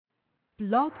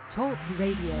Blog Talk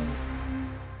Radio.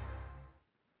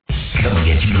 Coming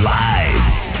at you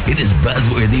live. It is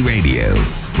BuzzWorthy Radio,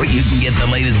 where you can get the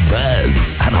latest buzz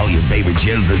on all your favorite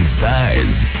shows and stars.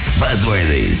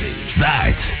 BuzzWorthy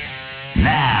starts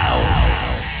now.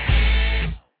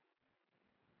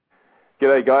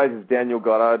 G'day guys, it's Daniel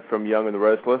Goddard from Young and the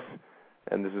Restless,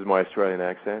 and this is my Australian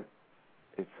accent.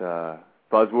 It's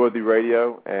BuzzWorthy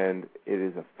Radio, and it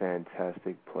is a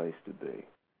fantastic place to be.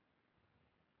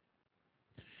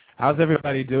 How's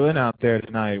everybody doing out there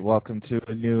tonight? Welcome to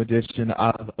a new edition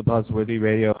of BuzzWorthy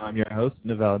Radio. I'm your host,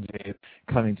 Novell J,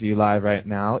 coming to you live right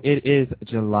now. It is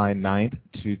July 9th,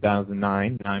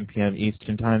 2009, 9 p.m.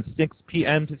 Eastern Time, 6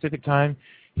 p.m. Pacific Time,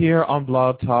 here on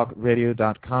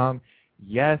blogtalkradio.com.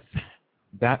 Yes,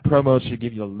 that promo should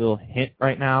give you a little hint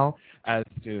right now as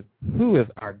to who is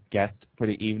our guest for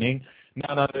the evening.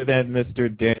 None other than Mr.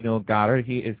 Daniel Goddard.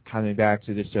 He is coming back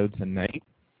to the show tonight.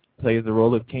 Plays the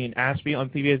role of Cane Ashby on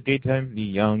CBS Daytime, The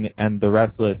Young and the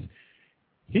Restless.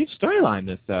 Huge storyline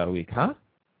this week, huh?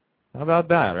 How about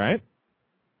that, right?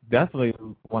 Definitely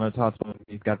want to talk to him.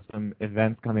 He's got some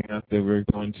events coming up that we're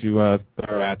going to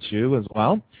throw at you as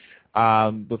well.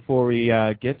 Before we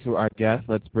get to our guest,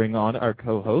 let's bring on our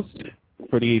co-host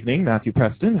for the evening, Matthew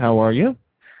Preston. How are you?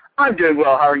 I'm doing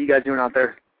well. How are you guys doing out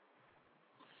there?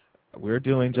 We're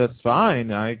doing just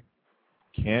fine. I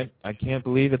can't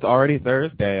believe it's already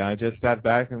Thursday. I just sat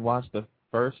back and watched the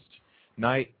first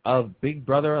night of Big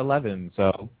Brother 11.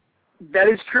 So that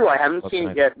is true. I haven't seen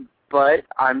it yet, but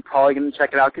I'm probably going to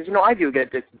check it out because, I do get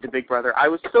addicted to Big Brother. I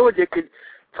was so addicted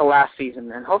to last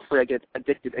season, and hopefully I get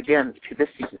addicted again to this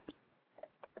season.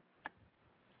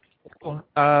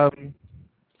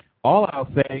 All I'll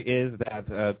say is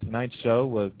that tonight's show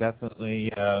was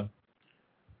definitely, it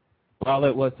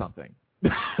was something.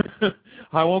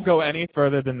 I won't go any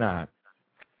further than that.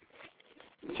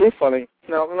 Too funny.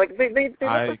 No, they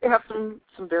have some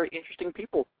very interesting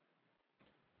people.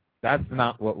 That's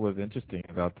not what was interesting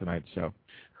about tonight's show.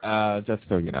 Just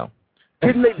so you know.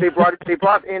 Didn't they brought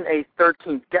in a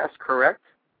 13th guest, correct?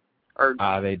 Or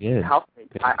they did.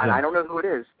 I don't know who it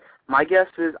is. My guess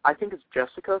is I think it's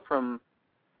Jessica from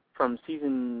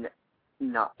season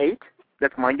 8.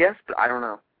 That's my guess, but I don't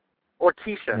know. Or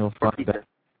Keisha.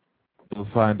 We'll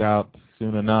find out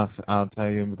soon enough. I'll tell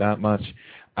you that much.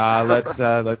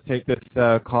 Let's take this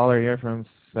caller here from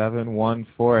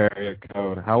 714 area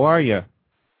code. How are you?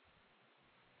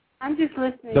 I'm just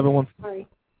listening. 714.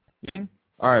 Sorry.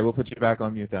 All right, we'll put you back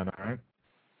on mute then. All right.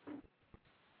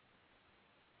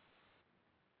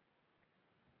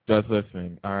 Just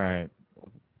listening. All right.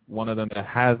 One of them that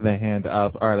has the hand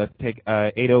up. All right, let's take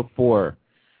 804.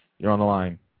 You're on the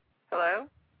line. Hello?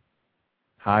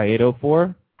 Hi,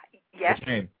 804? Yes. What's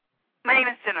your name? My name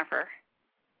is Jennifer.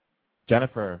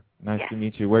 Jennifer, nice Yes. to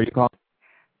meet you. Where are you calling?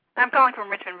 I'm calling from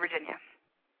Richmond, Virginia.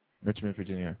 Richmond,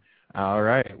 Virginia. All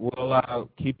right. We'll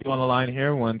keep you on the line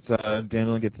here. Once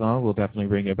Daniel gets on, we'll definitely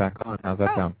bring you back on. How's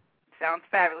that sound? Sounds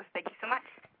fabulous. Thank you so much.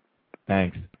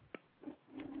 Thanks.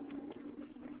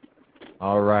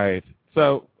 All right.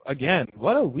 So, again,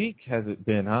 what a week has it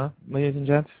been, huh, ladies and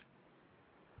gents?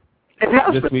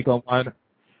 This week on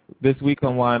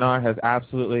YNR has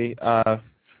absolutely,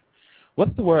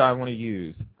 what's the word I want to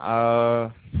use?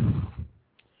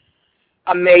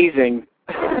 Amazing.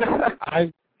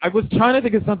 I was trying to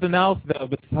think of something else, though,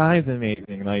 besides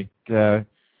amazing. I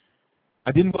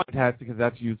didn't want fantastic because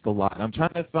that's used a lot. I'm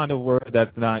trying to find a word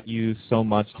that's not used so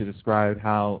much to describe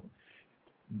how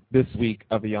this week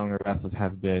of The Young and the Restless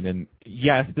has been. And,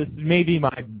 yes, this may be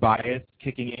my bias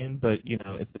kicking in, but,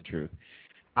 it's the truth.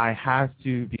 I have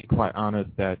to be quite honest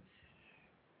that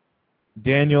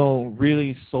Daniel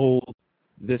really sold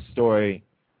this story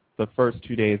the first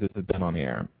 2 days it's been on the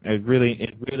air. It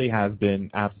really has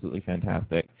been absolutely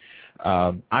fantastic.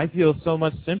 I feel so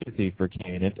much sympathy for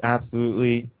Cane. It's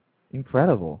absolutely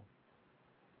incredible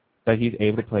that he's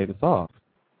able to play this off.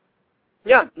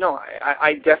 Yeah, no,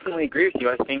 I definitely agree with you.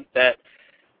 I think that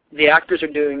the actors are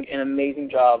doing an amazing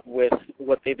job with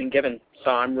what they've been given.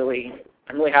 So I'm really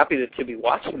happy to be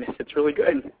watching this. It's really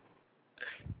good.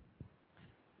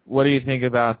 What do you think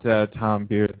about Thom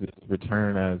Bierdz'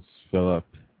 return as Phillip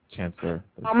Chancellor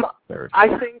III?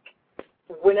 I think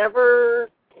whenever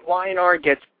YNR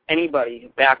gets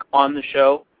anybody back on the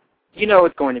show,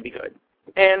 it's going to be good,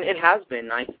 and it has been.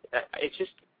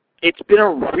 It's been a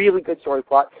really good story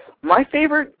plot. My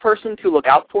favorite person to look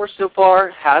out for so far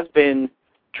has been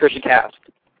Trisha Cast.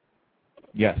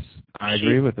 Yes, I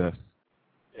agree with this.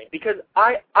 Because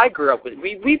I grew up with,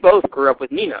 we both grew up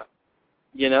with Nina,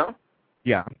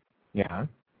 Yeah.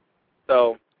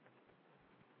 So,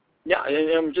 yeah,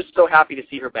 I'm just so happy to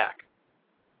see her back.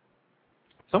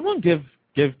 Someone give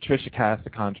Trisha Cass a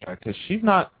contract, because she's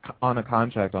not on a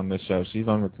contract on this show. She's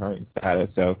on recurring status,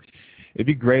 so it'd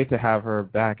be great to have her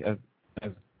back as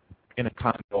in a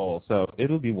con role. So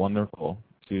it'll be wonderful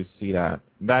to see that.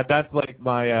 That's like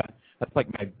my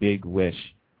big wish.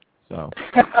 So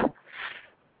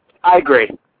I agree.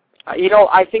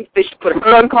 I think they should put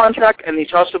her on contract, and they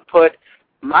should also put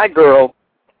my girl,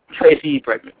 Tracy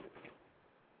Bregman.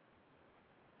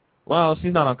 Well,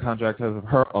 she's not on contract because of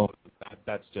her own.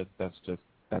 That's just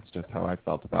how I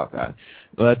felt about that.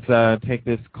 Let's take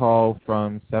this call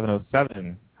from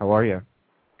 707. How are you?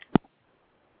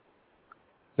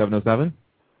 707?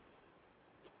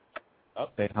 Oh,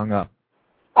 they hung up.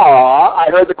 Aw, I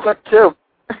heard the clip too.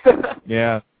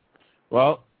 Yeah.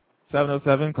 Well,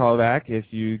 707, call back. If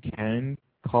you can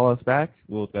call us back,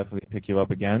 we'll definitely pick you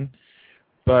up again.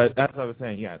 But as I was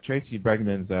saying, yeah, Tracy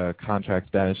Bregman's contract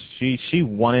status, she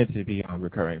wanted to be on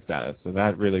recurring status, so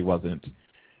that really wasn't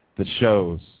the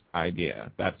show's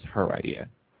idea. That's her idea.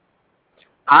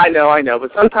 I know,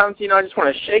 but sometimes, I just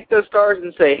want to shake those stars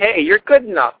and say, hey, you're good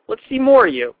enough. Let's see more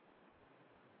of you.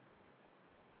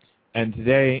 And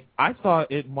today, I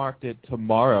thought it marked it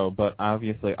tomorrow, but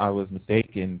obviously I was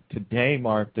mistaken. Today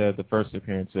marked the first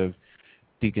appearance of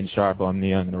Deacon Sharp on The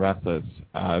Young and the Restless.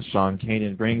 Sean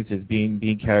Kanan brings his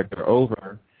B&B character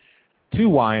over to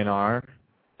Y&R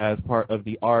as part of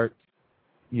the art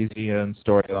museum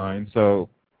storyline. So,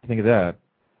 what do you think of that?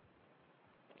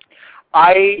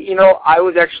 I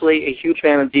was actually a huge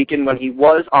fan of Deacon when he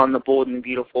was on The Bold and the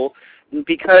Beautiful,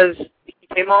 because he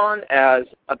came on as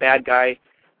a bad guy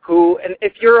who, and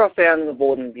if you're a fan of The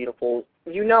Bold and the Beautiful,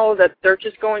 you know that they're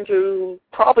just going to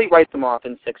probably write them off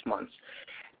in 6 months.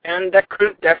 And that could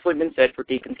have definitely been said for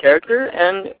Deacon's character,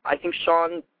 and I think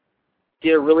Sean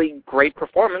did a really great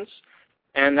performance,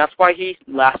 and that's why he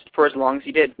lasted for as long as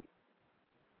he did.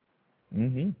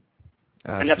 Mm-hmm.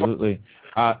 Absolutely.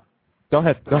 Go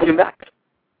ahead. Glad to see him back.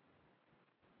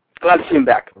 Glad to see him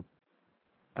back.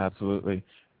 Absolutely.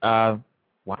 Wow,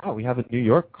 we have a New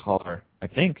York caller, I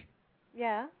think.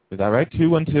 Yeah. Is that right?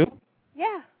 212?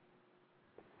 Yeah.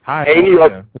 Hi. Hey, New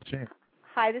York.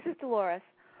 Hi, this is Dolores.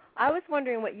 I was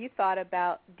wondering what you thought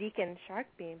about Deacon Sharp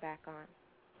being back on.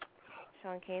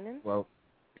 Sean Kanan? Well,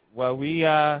 we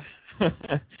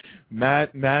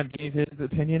Matt gave his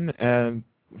opinion, and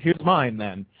here's mine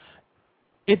then.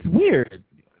 It's weird.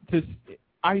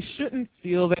 I shouldn't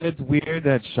feel that it's weird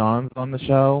that Sean's on the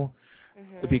show,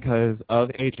 because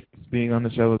of Agents being on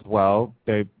the show as well.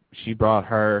 She brought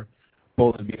her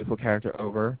Bold and Beautiful character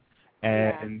over,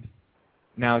 and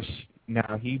now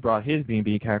he brought his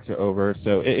B&B character over.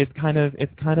 So it's kind of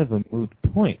a moot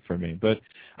point for me. But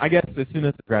I guess as soon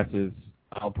as it progresses,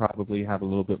 I'll probably have a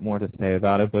little bit more to say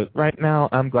about it. But right now,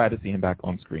 I'm glad to see him back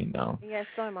on screen, though. Yes,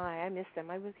 so am I. I missed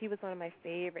him. He was one of my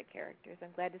favorite characters.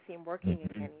 I'm glad to see him working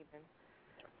again, even.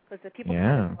 Because the people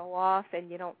kind of go off,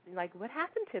 and you don't, like, what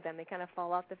happened to them? They kind of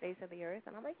fall off the face of the earth.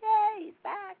 And I'm like, yay, he's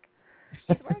back.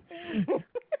 He's working.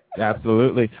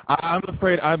 Absolutely. I'm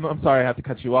afraid, I'm sorry I have to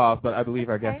cut you off, but I believe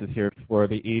our guest is here for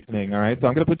the evening, all right? So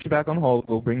I'm going to put you back on hold.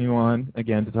 We'll bring you on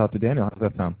again to talk to Daniel. How does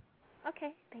that sound?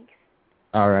 Okay, thanks.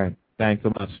 All right. Thanks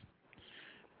so much.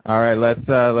 All right, let's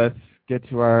get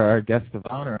to our guest of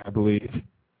honor, I believe.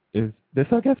 Is this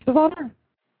our guest of honor?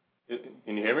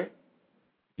 Can you hear me?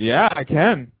 Yeah, I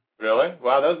can. Really?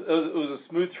 Wow, it was a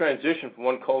smooth transition from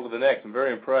one call to the next. I'm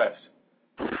very impressed.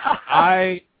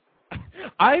 I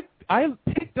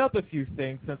picked up a few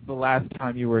things since the last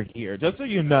time you were here, just so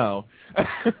you know.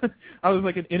 I was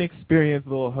like an inexperienced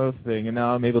little host thing, and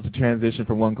now I'm able to transition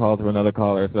from one call to another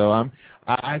caller. So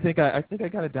I think I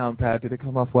got it down pat. Did it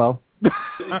come off well?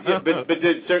 Yeah, but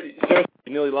seriously,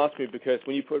 you nearly lost me, because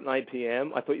when you put 9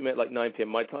 p.m., I thought you meant like 9 p.m.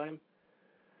 my time.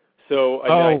 So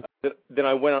then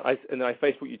I went on, and then I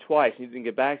Facebooked you twice, and you didn't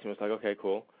get back to me. I was like, okay,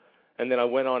 cool. And then I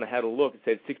went on and had a look. It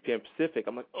said 6 p.m. Pacific.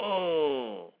 I'm like,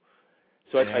 oh.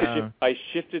 So I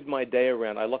shifted my day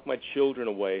around. I locked my children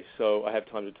away, so I have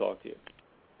time to talk to you.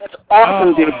 That's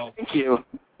awesome, dude. Thank you.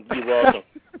 You're welcome.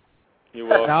 You're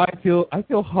welcome. Now I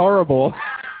feel horrible.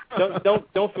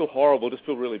 Don't feel horrible. Just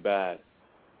feel really bad.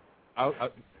 And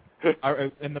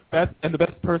the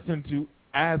best person to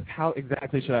ask how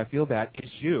exactly should I feel bad is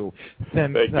you,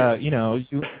 since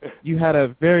you had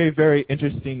a very, very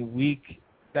interesting week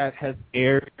that has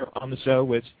aired on the show,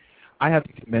 which I have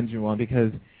to commend you on,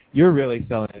 because you're really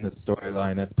selling the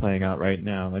storyline that's playing out right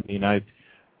now. I mean,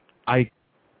 I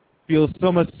feel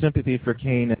so much sympathy for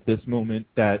Cane at this moment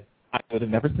that I would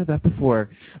have never said that before,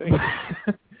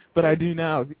 but I do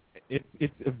now.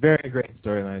 It's a very great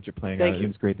storyline that you're playing out. It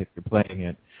was great that you're playing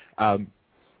it.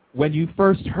 When you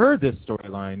first heard this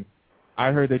storyline,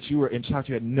 I heard that you were in shock.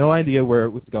 You had no idea where it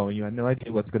was going. You had no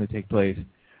idea what's going to take place.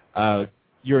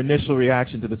 Your initial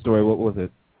reaction to the story, what was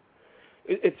it?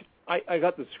 I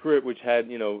got the script, which had,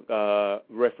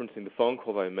 referencing the phone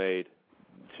call I made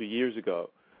 2 years ago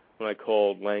when I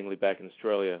called Langley back in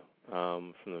Australia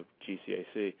from the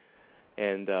GCAC.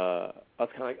 And I was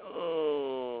kind of like,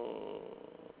 oh,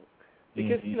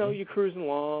 because, you're cruising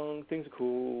along, things are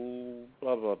cool,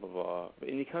 blah, blah, blah, blah.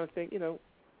 And you kind of think,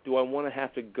 do I want to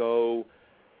have to go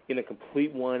in a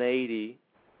complete 180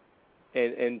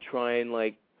 and try and,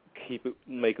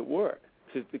 make it work?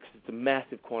 Because it's a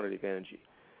massive quantity of energy.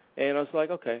 And I was like,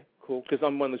 okay, cool, because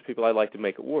I'm one of those people, I like to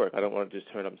make it work. I don't want to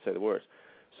just turn up and say the words.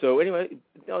 So anyway,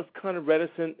 I was kind of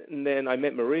reticent, and then I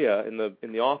met Maria in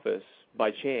the office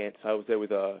by chance. I was there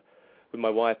with my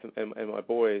wife and my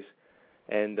boys,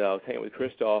 and I was hanging out with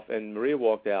Christoph, and Maria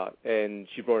walked out, and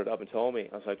she brought it up and told me.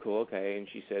 I was like, cool, okay. And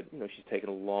she said, she's taken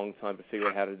a long time to figure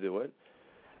out how to do it.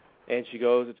 And she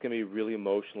goes, it's going to be really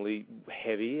emotionally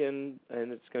heavy, and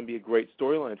it's going to be a great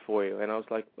storyline for you. And I was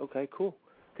like, okay, cool,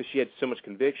 because she had so much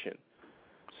conviction.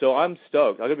 So I'm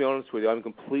stoked. I'm going to be honest with you. I'm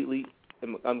completely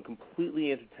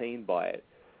entertained by it,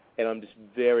 and I'm just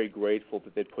very grateful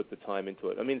that they put the time into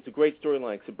it. I mean, it's a great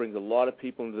storyline because it brings a lot of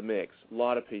people into the mix, a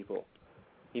lot of people,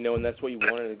 and that's what you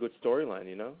want in a good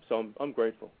storyline, So I'm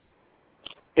grateful.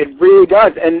 It really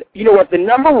does. And you know what? The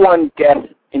number one death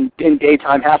in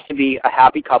daytime has to be a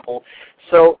happy couple.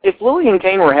 So if Lily and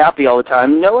Cane were happy all the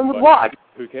time, no one would watch.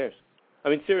 Who cares? I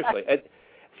mean, seriously.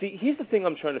 See, here's the thing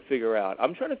I'm trying to figure out.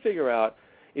 I'm trying to figure out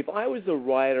if I was a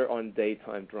writer on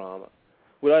daytime drama,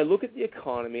 would I look at the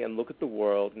economy and look at the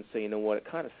world and say, you know what, it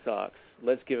kind of sucks.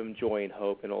 Let's give them joy and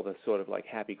hope and all this sort of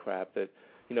happy crap that,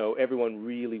 everyone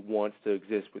really wants to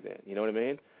exist within. You know what I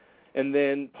mean? And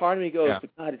then part of me goes, but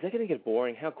God, is that going to get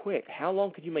boring? How quick? How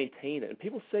long could you maintain it? And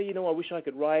people say, I wish I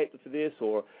could write for this,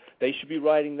 or they should be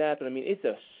writing that. But, I mean, it's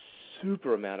a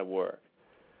super amount of work.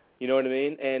 You know what I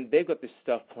mean? And they've got this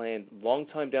stuff planned long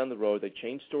time down the road. They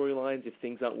change storylines if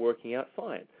things aren't working out,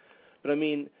 fine. But, I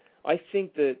mean, I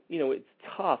think that, it's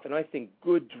tough, and I think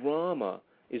good drama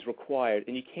is required,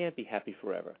 and you can't be happy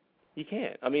forever. You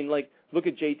can't. I mean, look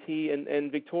at JT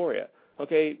and Victoria.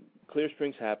 Okay, Clear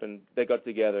Springs happened. They got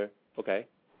together. Okay.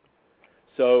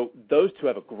 So those two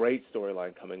have a great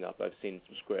storyline coming up. I've seen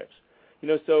some scripts.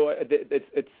 So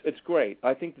it's great.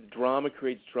 I think the drama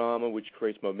creates drama, which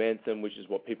creates momentum, which is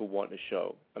what people want in a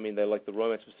show. I mean, they like the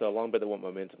romance for so long, but they want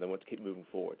momentum. They want to keep moving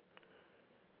forward.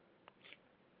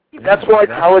 That's why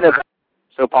Helen is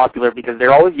so popular, because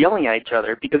they're always yelling at each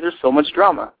other because there's so much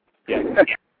drama. Yeah,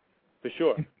 for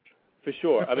sure. For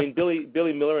sure. I mean,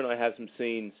 Billy Miller and I have some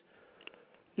scenes,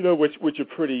 which are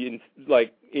pretty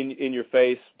in your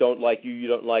face. Don't like you, you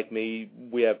don't like me.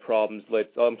 We have problems. I'm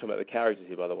talking about the characters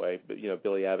here, by the way. But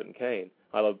Billy Abbott and Cane.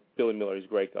 I love Billy Miller. He's a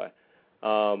great guy.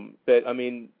 But I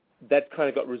mean, that kind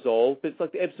of got resolved. But it's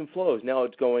like the ebbs and flows. Now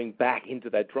it's going back into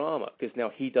that drama because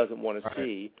now he doesn't want to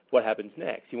see what happens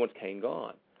next. He wants Cane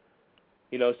gone.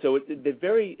 So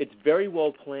it's very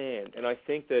well planned, and I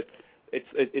think that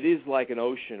it is like an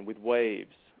ocean with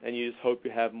waves, and you just hope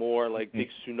you have more big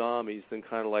tsunamis than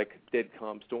kind of dead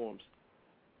calm storms.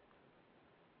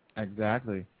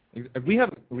 Exactly. We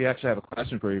actually have a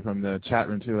question for you from the chat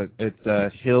room too.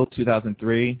 It's Hill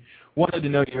 2003. Wanted to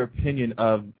know your opinion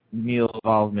of Neil's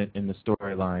involvement in the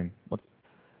storyline.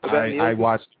 I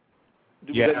watched.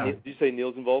 Did you say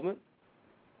Neil's involvement?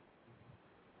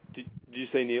 Did you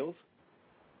say Neil's?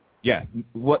 Yeah.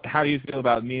 How do you feel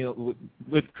about Neil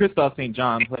with Christoph St.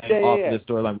 John playing off of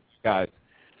the storyline with you guys?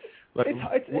 What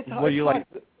do you like?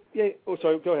 Yeah. Oh,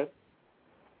 sorry. Go ahead.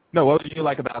 No. What do you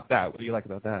like about that? What do you like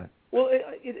about that? Well,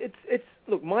 it's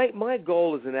look. My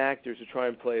goal as an actor is to try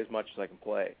and play as much as I can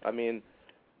play. I mean,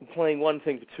 playing one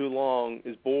thing for too long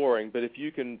is boring. But if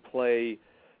you can play,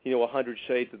 100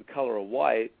 shades of the color of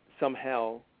white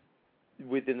somehow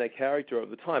within that character over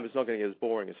the time, it's not going to get as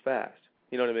boring as fast.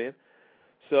 You know what I mean?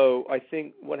 So I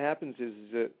think what happens is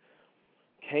that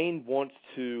Cane wants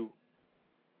to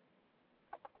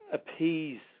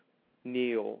appease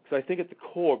Neil, because I think at the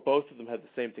core both of them have the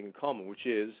same thing in common, which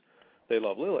is they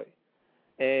love Lily.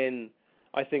 And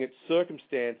I think it's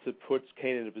circumstance that puts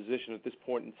Cane in a position at this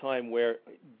point in time where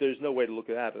there's no way to look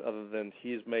at it other than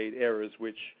he has made errors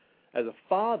which, as a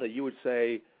father, you would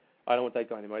say, I don't want that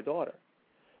guy near my daughter.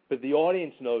 But the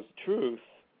audience knows the truth,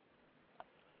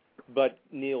 but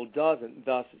Neil doesn't.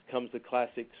 Thus comes the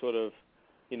classic sort of,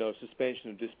 suspension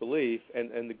of disbelief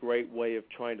and the great way of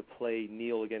trying to play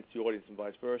Neil against the audience and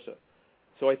vice versa.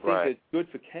 So I think it's good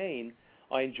for Cane.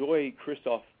 I enjoy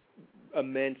Christoph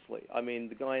immensely. I mean,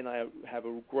 the guy and I have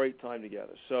a great time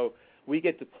together. So we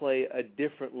get to play a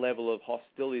different level of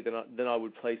hostility than I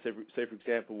would play, say for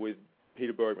example, with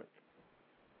Peter Bergman.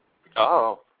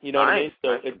 Oh, you know nice. what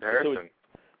I mean? Nice comparison.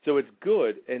 So it's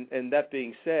good. And that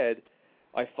being said,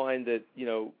 I find that,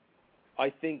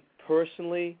 I think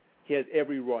personally he has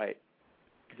every right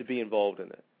to be involved in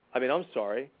it. I mean, I'm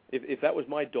sorry. If that was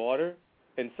my daughter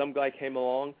and some guy came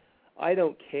along, I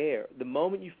don't care. The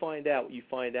moment you find out what you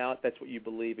find out, that's what you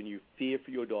believe, and you fear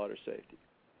for your daughter's safety.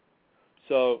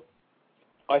 So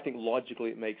I think logically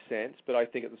it makes sense, but I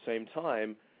think at the same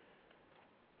time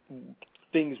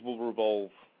things will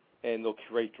revolve, and they'll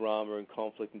create drama and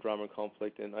conflict, and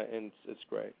it's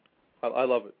great. I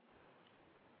love it.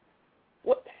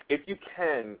 What if you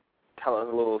can tell us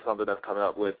a little something that's coming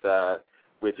up with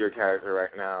your character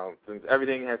right now, since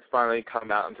everything has finally come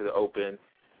out into the open?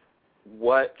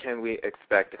 What can we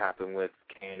expect to happen with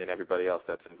Cane and everybody else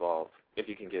that's involved? If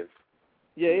you can give.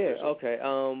 Yeah. Okay.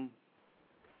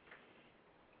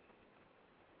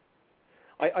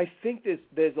 I think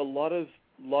there's a lot of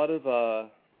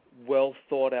well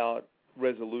thought out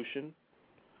resolution.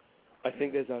 I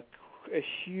think there's a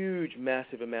huge,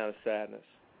 massive amount of sadness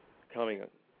coming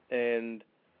in, and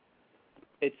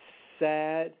it's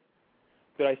sad,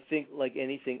 but I think like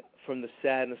anything, from the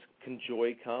sadness can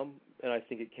joy come, and I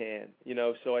think it can.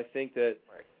 So I think that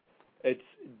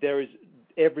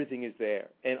everything is there,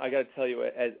 and I got to tell you,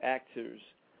 as actors,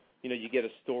 you get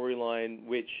a storyline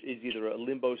which is either a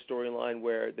limbo storyline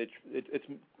where it's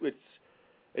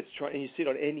trying, and you see it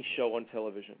on any show on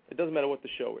television. It doesn't matter what the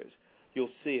show is. You'll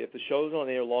see it. If the show's on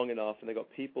air long enough and they got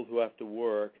people who have to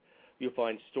work, you'll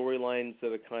find storylines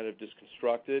that are kind of just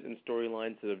constructed and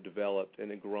storylines that have developed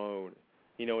and have grown,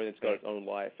 and it's got its own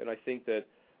life. And I think that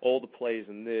all the players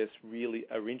in this really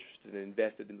are interested and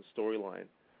invested in the storyline.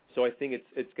 So I think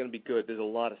it's going to be good. There's a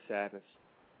lot of sadness,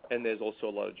 and there's also a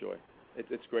lot of joy.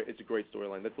 It's great. It's a great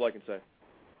storyline. That's all I can say.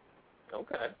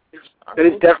 Okay. It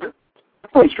is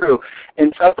definitely true.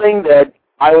 And something that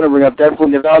I want to bring up,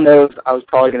 definitely Neville knows I was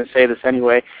probably going to say this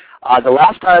anyway. The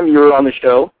last time you were on the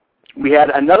show, we had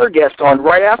another guest on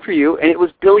right after you, and it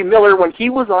was Billy Miller when he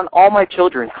was on All My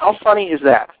Children. How funny is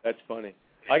that? That's funny.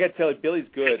 I got to tell you, Billy's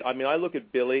good. I mean, I look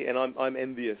at Billy, and I'm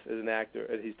envious as an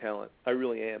actor at his talent. I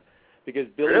really am. Because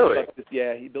Billy's got this,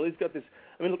 Billy's got this.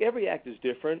 I mean, look, every actor's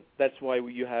different. That's why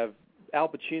you have Al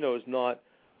Pacino is not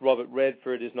Robert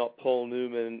Redford, is not Paul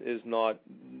Newman, is not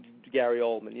Gary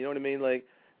Oldman. You know what I mean? Like,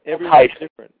 everyone's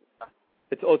different.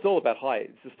 It's all about height.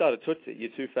 It's the start of Tootsie. You're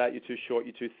too fat, you're too short,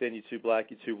 you're too thin, you're too black,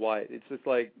 you're too white. It's just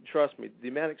like, trust me, the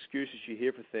amount of excuses you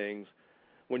hear for things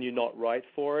when you're not right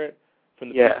for it, from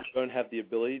the people who don't have the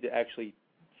ability to actually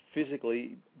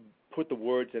physically put the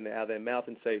words out of their mouth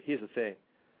and say, here's the thing.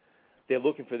 They're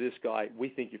looking for this guy. We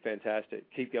think you're fantastic.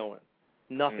 Keep going.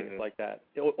 Nothing is like that.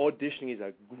 Auditioning is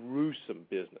a gruesome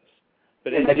business.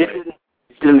 But anyway, I did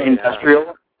an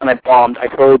industrial, and I bombed. I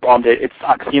totally bombed it. It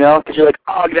sucks, because you're like,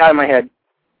 oh, get out of my head.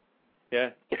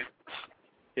 Yeah.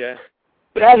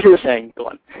 But as you were saying, go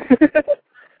on.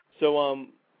 So,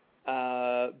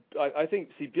 I think,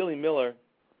 Billy Miller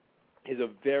is a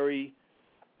very,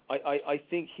 I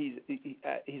think he's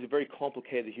a very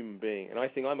complicated human being, and I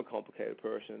think I'm a complicated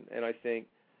person, and I think,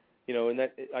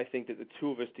 I think that the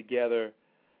two of us together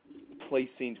play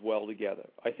scenes well together.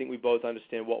 I think we both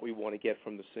understand what we want to get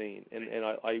from the scene, and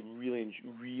I really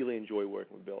enjoy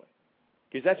working with Billy,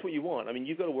 because that's what you want. I mean,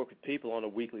 you've got to work with people on a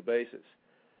weekly basis,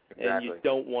 and you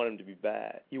don't want them to be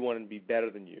bad. You want them to be better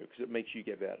than you, because it makes you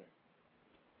get better.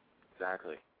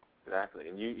 Exactly.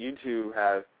 And you two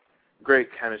have great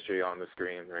chemistry on the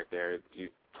screen right there. You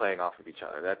playing off of each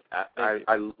other.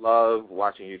 I love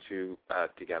watching you two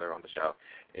together on the show.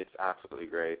 It's absolutely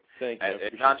great. Thank you.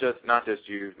 And not just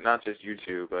you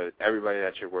two, but everybody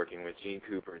that you're working with, Gene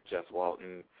Cooper, Jess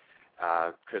Walton,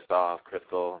 Christoph,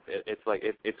 Crystal.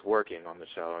 It's working on the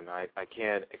show, and I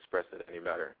can't express it any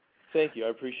better. Thank you. I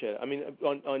appreciate it. I mean,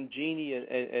 on Jeannie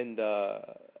and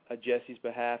Jesse's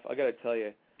behalf, I got to tell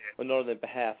you, well, not on their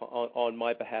behalf, on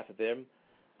my behalf of them,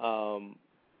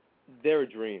 they're a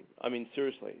dream. I mean,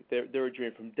 seriously, they're a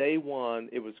dream. From day one,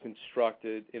 it was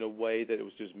constructed in a way that it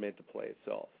was just meant to play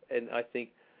itself, and I think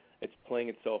it's playing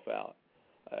itself out.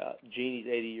 Jeannie's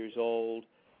 80 years old.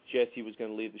 Jesse was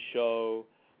going to leave the show.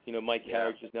 My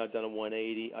character's now done a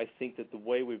 180. I think that the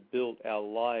way we've built our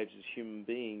lives as human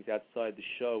beings outside the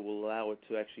show will allow it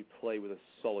to actually play with a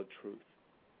solid truth.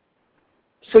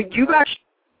 So you actually,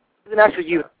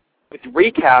 with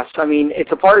recast, I mean,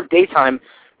 it's a part of daytime.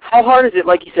 How hard is it,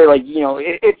 like you said,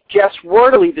 if Jess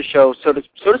were to leave the show, so to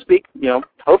speak,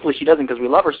 hopefully she doesn't because we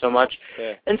love her so much,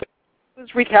 and so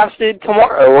it's recasted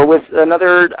tomorrow or with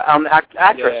another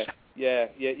actress. Yeah.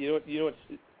 You know what?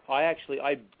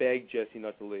 I begged Jessie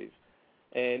not to leave,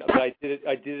 but I did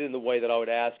it in the way that I would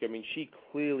ask her. I mean, she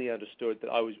clearly understood that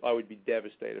I would be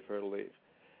devastated for her to leave,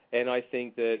 and I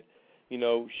think that, you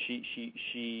know,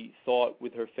 she thought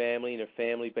with her family, and her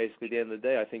family basically at the end of the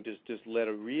day, I think just let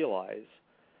her realize,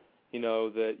 you know,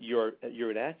 that you're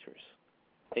an actress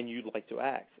and you'd like to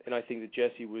act. And I think that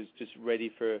Jessie was just ready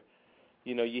for,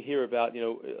 you know, you hear about, you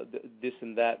know, this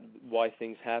and that, why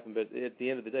things happen, but at the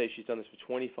end of the day, she's done this for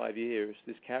 25 years,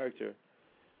 this character,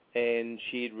 and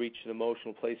she had reached an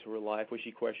emotional place of her life where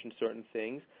she questioned certain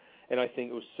things, and I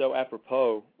think it was so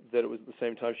apropos that it was at the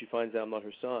same time she finds out I'm not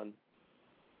her son,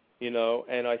 you know,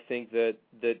 and I think that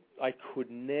I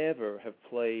could never have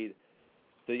played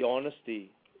the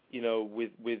honesty, you know,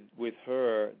 with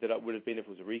her that I would have been if it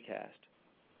was a recast,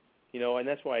 you know, and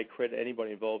that's why I credit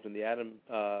anybody involved in the Adam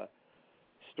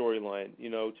storyline, you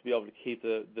know, to be able to keep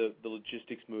the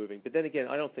logistics moving. But then again,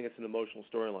 I don't think it's an emotional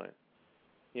storyline,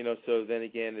 you know, so then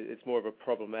again, it's more of a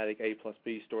problematic A plus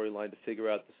B storyline to figure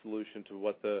out the solution to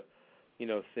what the, you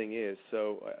know, thing is.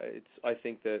 So I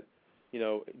think that, you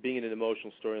know, being in an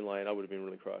emotional storyline, I would have been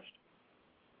really crushed.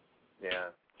 Yeah,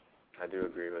 I do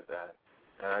agree with that.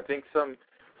 And I think some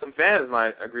fans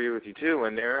might agree with you, too,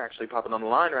 and they're actually popping on the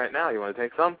line right now. You want to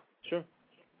take some? Sure.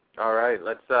 All right,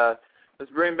 let's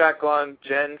bring back on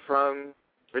Jen from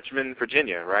Richmond,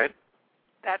 Virginia, right?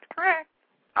 That's correct.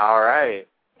 All right.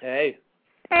 Hey.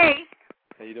 Hey.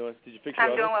 How you doing? Did you fix your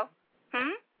oven? I'm doing well.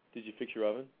 Did you fix your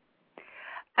oven?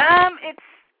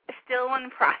 It's still in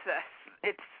process.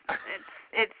 It's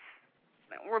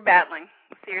we're battling.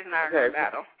 Sears and I are in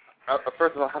battle.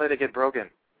 First of all, how did it get broken?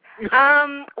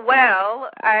 Well,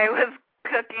 I was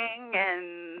cooking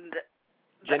and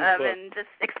the oven just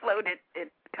exploded.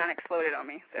 It kind of exploded on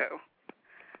me, so.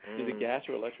 Is it gas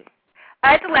or electric?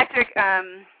 It's electric.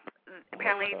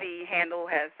 Apparently the handle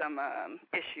has some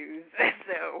issues,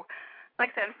 so, like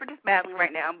I said, we're just battling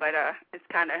right now, but it's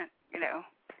kind of, you know,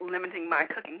 limiting my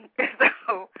cooking,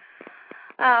 so.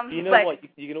 You know what?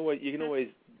 You can always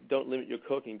don't limit your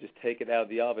cooking. Just take it out of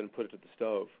the oven and put it to the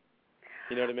stove.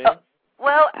 You know what I mean?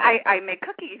 Well, I make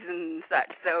cookies and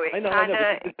such, so it I know,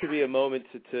 but this could be a moment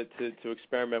to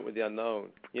experiment with the unknown.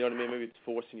 You know what I mean? Maybe it's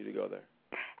forcing you to go there.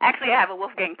 Actually, I have a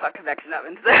Wolfgang Puck convection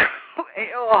oven, so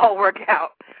it'll all work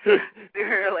out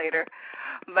sooner or later.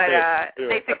 But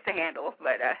they fixed the handle.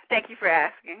 But thank you for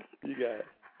asking. You got it.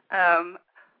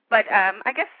 But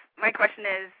I guess my question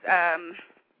is,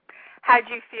 how did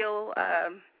you feel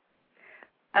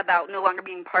about no longer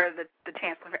being part of the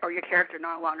Chancellor, or your character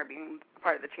no longer being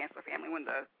part of the Chancellor family when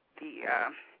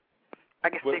I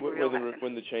guess big reveal happened?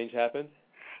 When the change happened?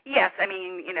 Yes, I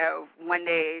mean, you know, one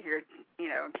day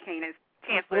Cane is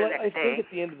Chancellor, the next day. I think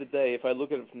at the end of the day, if I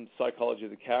look at it from the psychology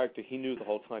of the character, he knew the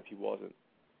whole time he wasn't.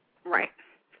 Right.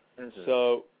 Mm-hmm.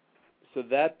 So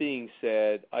that being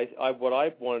said, what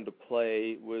I wanted to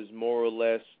play was more or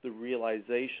less the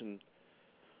realization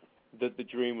that the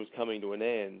dream was coming to an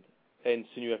end, and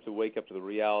soon you have to wake up to the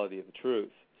reality of the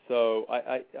truth. So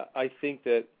I think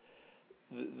that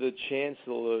the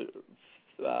Chancellor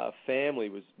family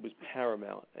was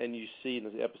paramount, and you see in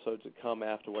the episodes that come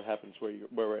after what happens where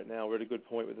we're at now. We're at a good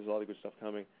point where there's a lot of good stuff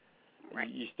coming. Right.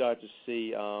 You start to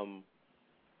see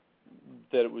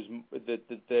that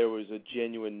there was a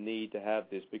genuine need to have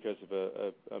this because of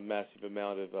a massive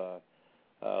amount of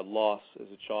loss as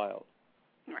a child.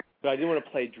 Right. But I didn't want to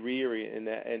play dreary and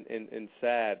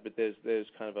sad, but there's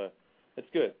kind of it's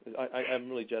good. I'm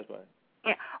really jazzed by it.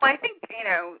 Yeah. Well, I think, you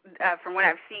know, from what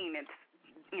I've seen, it's,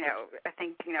 you know, I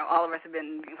think, you know, all of us have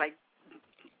been, like,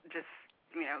 just,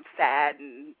 you know, sad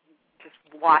and just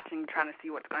watching, trying to see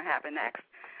what's going to happen next.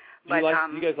 But,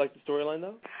 do you guys like the storyline,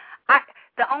 though?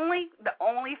 The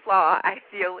only flaw I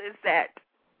feel is that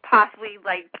possibly,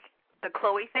 like, the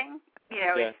Chloe thing, you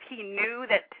know, if he knew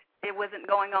that it wasn't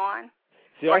going on,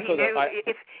 See, or he knew,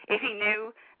 if he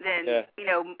knew, then, you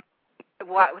know,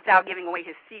 without giving away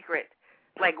his secret,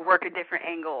 like, work a different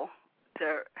angle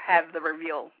to have the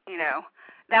reveal, you know.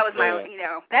 That was my, you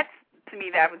know, that's, to me,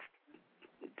 that was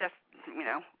just, you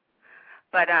know.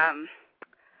 But I'm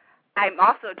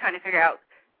also trying to figure out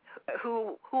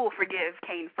who will forgive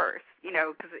Cane first, you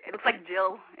know, because it looks like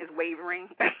Jill is wavering.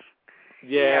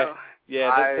 Yeah, you know.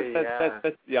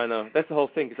 I know. That's the whole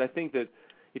thing, because I think that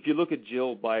if you look at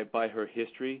Jill by her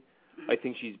history, I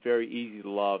think she's very easy to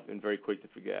love and very quick to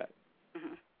forget.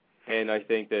 Mm-hmm. And I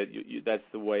think that that's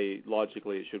the way,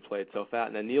 logically, it should play itself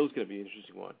out. Now, Neil's going to be an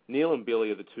interesting one. Neil and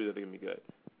Billy are the two that are going to be good.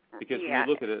 Because when you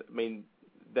look at it, I mean,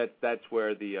 that's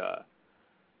where the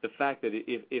fact that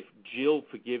if Jill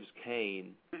forgives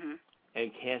Cane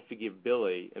and can't forgive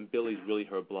Billy, and Billy's really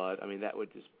her blood, I mean, that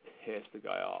would just piss the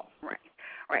guy off. Right.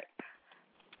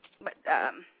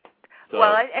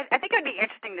 Well, I think it would be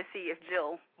interesting to see if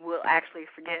Jill will actually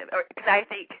forgive, because I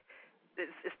think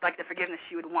it's like the forgiveness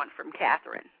she would want from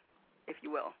Catherine, if you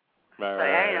will. Right, but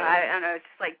right, I don't know. It's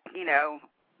just like, do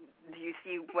you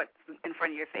see what's in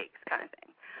front of your face, kind of thing.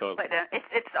 Totally. But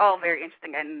it's all very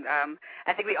interesting, and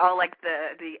I think we all like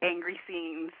the angry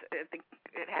scenes. I think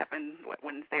it happened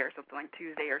Wednesday or something, like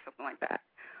Tuesday or something like that.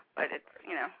 But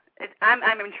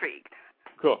I'm intrigued.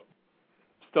 Cool.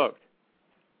 Stoked.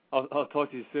 I'll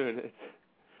talk to you soon.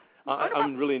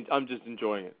 I'm just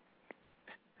enjoying it.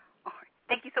 All right.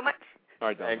 Thank you so much. All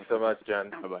right, Don. Thanks so much, Jen.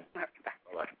 Bye-bye. All right, bye.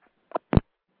 Bye-bye.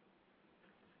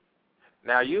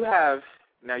 Now you have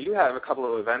a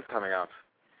couple of events coming up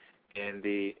in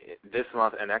this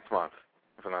month and next month,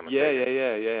 if I'm not mistaken.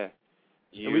 Yeah.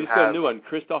 And we just got a new one.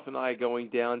 Christoph and I are going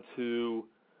down to.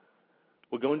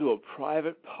 We're going to a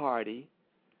private party.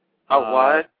 Oh,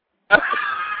 what?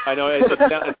 I know it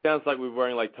sounds like we're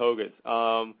wearing like togas.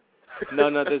 No.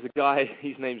 There's a guy.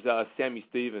 His name's Sammy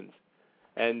Stevens,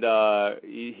 and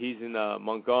he's in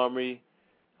Montgomery,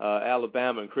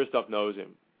 Alabama, and Christoph knows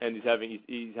him. And he's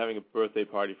having a birthday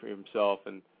party for himself,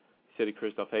 and he said to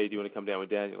Christoph, "Hey, do you want to come down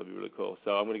with Daniel? It'd be really cool."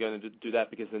 So I'm going to go and do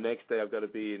that because the next day I've got to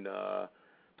be in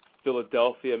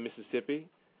Philadelphia, Mississippi,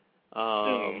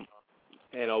 and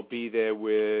I'll be there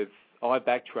with. I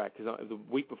backtrack because the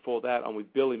week before that I'm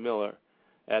with Billy Miller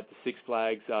at the Six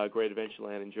Flags Great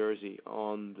Adventureland in Jersey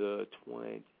on the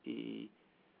 26th.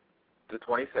 The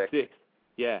 26th.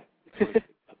 Yeah,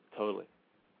 totally.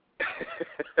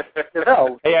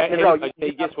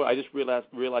 Hey, guess what? I just realized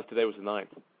today was the 9th.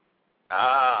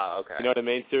 Ah, okay. You know what I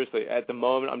mean? Seriously, at the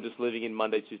moment, I'm just living in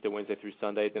Monday, Tuesday, Wednesday through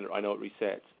Sunday. Then I know it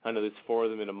resets. I know there's 4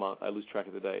 of them in a month. I lose track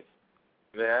of the dates.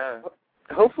 Yeah.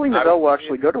 Hopefully, Novell will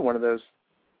actually go to one of those.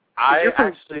 You're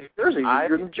from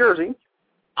Jersey.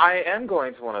 I am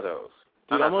going to one of those.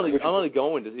 Dude, I'm only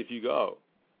going if you go.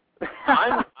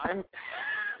 I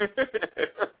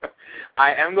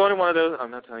am going to one of those.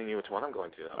 I'm not telling you which one I'm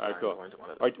going to. All right, cool. Going to one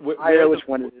of those. All right, I know which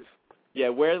one it is. Yeah,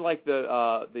 wear like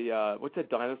the what's that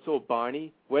dinosaur,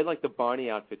 Barney? Wear like the Barney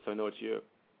outfit so I know it's you.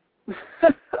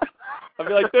 I'll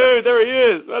be like, dude, there he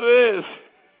is. What it is.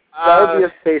 That would be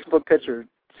a Facebook picture.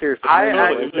 Seriously.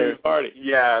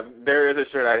 Yeah, there is a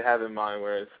shirt I have in mind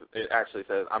where it actually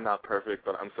says, "I'm not perfect,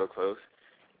 but I'm so close."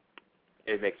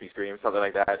 It makes me scream, something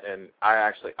like that. And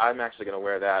I'm actually going to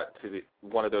wear that to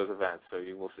one of those events, so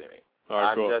you will see me. All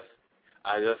right, cool.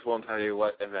 I just won't tell you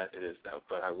what event it is, though,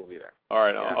 but I will be there. All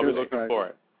right, I'll be looking for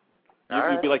it.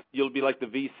 You'll be like the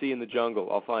VC in the jungle.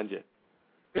 I'll find you.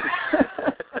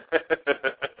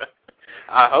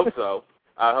 I hope so.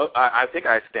 I think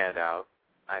I stand out.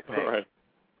 I think. All right.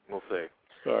 We'll see.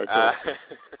 All right,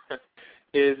 cool.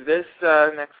 Is this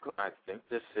next? I think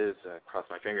this is. Cross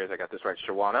my fingers. I got this right.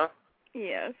 Shawana.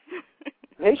 Yes.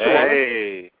 Hey,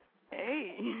 Shawana.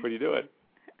 Hey. What are you doing?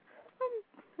 I'm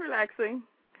relaxing,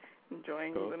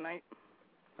 enjoying the night.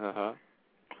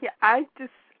 Yeah,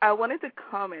 I wanted to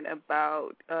comment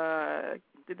about the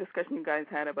discussion you guys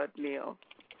had about Neil.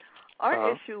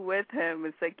 Our issue with him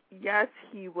is like, yes,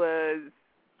 he's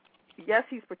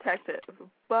protective,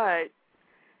 but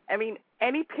I mean,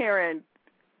 any parent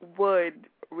would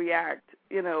react,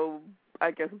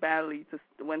 I guess badly to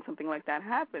when something like that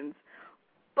happens.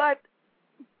 But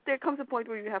there comes a point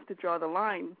where you have to draw the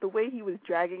line. The way he was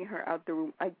dragging her out the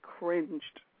room, I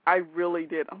cringed. I really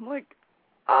did. I'm like,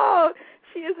 oh,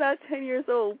 she is not 10 years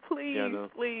old. Please,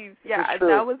 please. Yeah,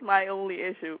 that was my only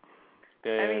issue.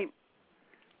 Yeah, I mean,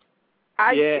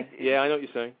 I know what you're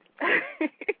saying.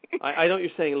 I know what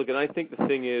you're saying. Look, and I think the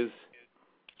thing is,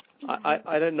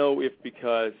 I don't know if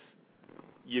because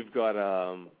you've got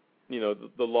the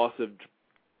loss of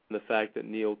the fact that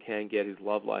Neil can get his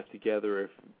love life together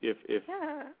if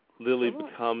Lily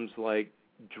becomes like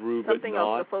Drew something but not. Something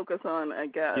else to focus on, I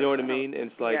guess. You know what I mean? And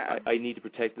it's like I need to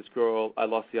protect this girl. I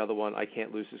lost the other one. I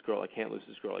can't lose this girl. I can't lose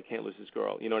this girl. I can't lose this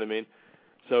girl. You know what I mean?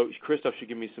 So Christoph should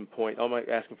give me some point. I might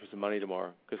ask him for some money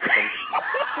tomorrow because I'm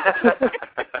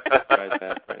right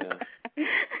now.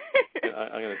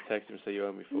 I'm going to text him and say you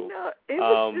owe me, fool.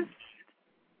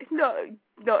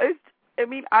 I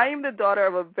mean, I am the daughter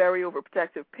of a very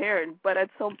overprotective parent, but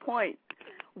at some point,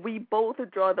 we both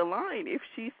draw the line. If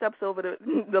she steps over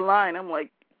the line, I'm like,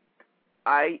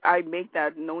 I make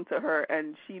that known to her,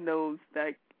 and she knows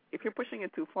that if you're pushing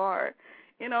it too far,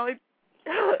 it was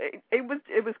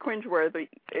cringeworthy.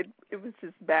 It was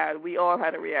just bad. We all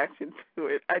had a reaction to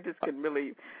it. I just couldn't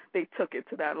believe they took it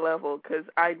to that level because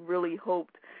I really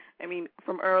hoped. I mean,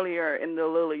 from earlier in the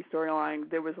Lily storyline,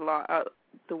 there was a lot.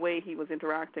 The way he was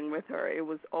interacting with her, it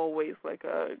was always like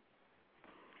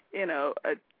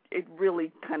it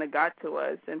really kind of got to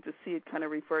us, and to see it kind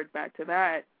of revert back to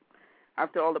that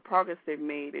after all the progress they've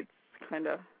made, it's kind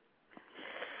of,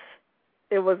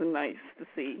 it wasn't nice to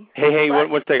see. Hey,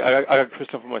 one second. I got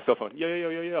Christopher on my cell phone.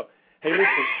 Yo. Hey,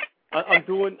 listen, I'm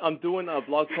doing a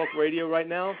Blog Talk Radio right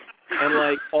now, and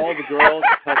like all the girls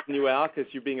are cussing you out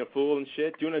because you're being a fool and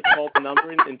shit. Do you want to call the number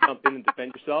and jump in and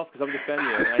defend yourself? Because I'm defending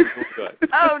you, and I ain't doing good.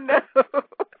 Oh no.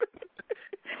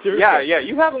 Seriously? Yeah.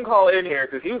 You have him call in here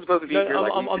because he was supposed to be here.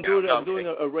 I'm doing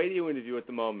a radio interview at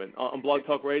the moment on Blog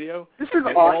Talk Radio. This is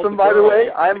awesome, by the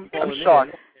way. I'm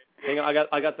shocked. Hang on,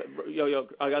 I got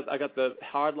the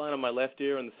hard line on my left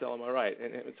ear and the cell on my right.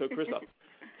 And so, Christoph,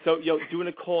 do you want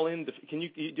to call in? Do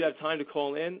you have time to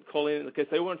call in? Call in because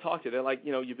they want to talk to you. They're like,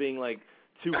 you're being like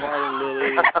too hard on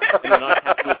Lily, and you're not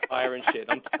happy with fire and shit.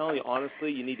 I'm telling you,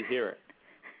 honestly, you need to hear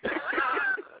it.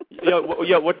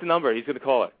 What's the number? He's going to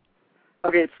call it.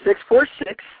 Okay, it's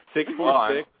 646.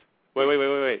 646. Wait.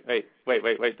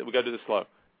 We got to do this slow.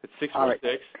 It's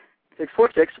 646.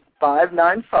 646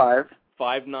 595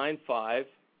 595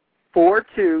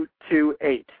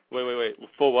 4228. Wait.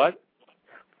 For what?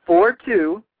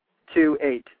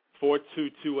 4228.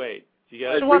 4228. You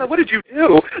got it? Shawana, what did you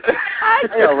do?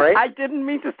 I didn't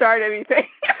mean to start anything.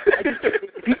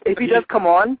 if he does come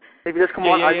on,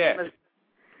 yeah.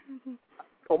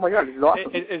 Oh my God, this is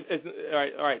awesome.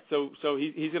 All right. So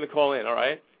he's going to call in. All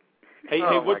right. Hey,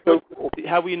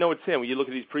 how will you know it's him? Will you look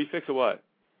at these prefix or what?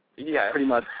 Yeah, pretty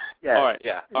much. Yeah. All right.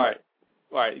 Yeah. All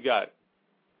right. You got it.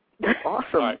 Awesome.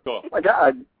 All right. Cool. Oh my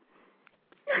God.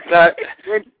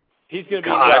 He's going to be.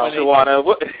 God, Shawana,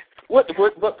 what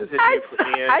position you put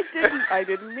me in? I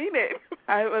didn't mean it.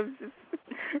 I was just.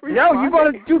 No, you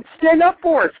gotta stand up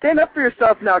for it. Stand up for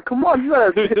yourself now. Come on, you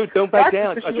gotta. Dude, don't back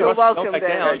down. You're welcome, don't back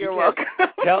Dan. down. You're welcome.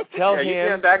 Tell him. You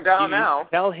can't back down now.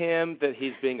 Tell him that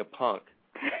he's being a punk.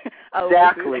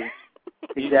 Exactly.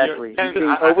 He's being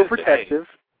overprotective.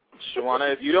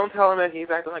 Shawana, if you don't tell him that he's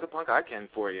acting like a punk, I can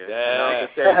for you. Yeah.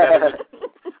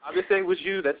 I'm just saying it was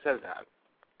you that said that.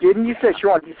 Didn't you say,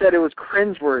 Shawana, you said it was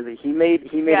cringeworthy. He made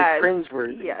it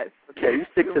cringeworthy. Yes. Okay, you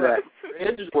stick to that.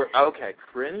 Cringeworthy.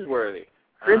 Cringeworthy.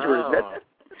 Cringeworthy. That's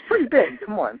pretty big.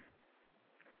 Come on.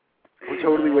 We're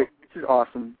totally wait. This is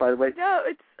awesome, by the way. No,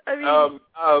 it's, I mean.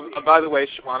 By the way,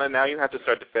 Shawana, now you have to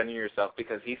start defending yourself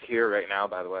because he's here right now,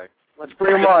 by the way. Let's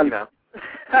bring him on.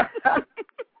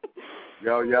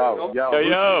 Yo.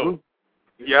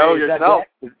 Yo, yourself.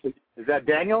 Is that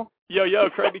Daniel? Yo,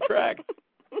 Craggy Crack.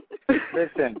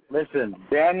 Listen.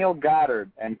 Daniel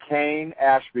Goddard and Cane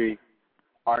Ashby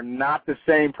are not the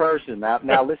same person.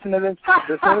 Now listen to this.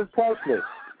 Listen to this closely.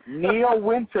 Neil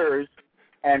Winters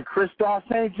and Christophe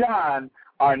St. John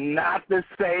are not the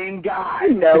same guy.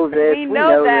 We know this. We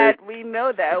know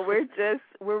that. We're just.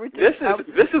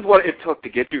 This is what it took to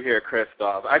get you here,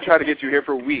 Christophe. I tried to get you here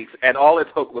for weeks, and all it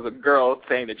took was a girl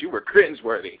saying that you were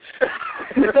cringeworthy.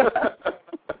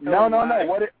 No.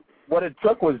 What it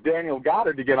took was Daniel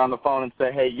Goddard to get on the phone and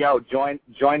say, "Hey, yo, join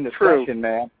the session,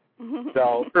 man."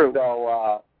 So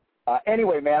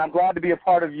anyway, man, I'm glad to be a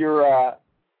part of your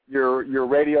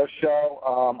radio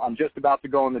show. I'm just about to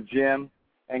go in the gym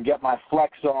and get my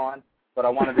flex on, but I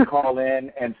wanted to call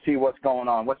in and see what's going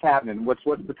on. What's happening? What's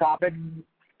the topic?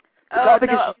 The topic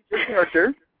is your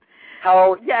character.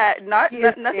 How? Yeah, nothing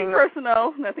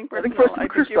personal. Nothing personal. I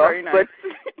think you're very nice.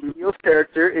 But Neil's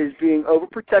character is being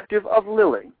overprotective of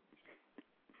Lily.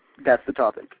 That's the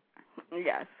topic.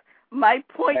 Yes. My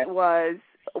point was,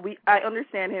 I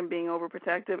understand him being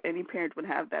overprotective. Any parent would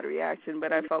have that reaction,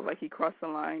 but I felt like he crossed the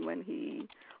line when he,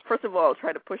 first of all,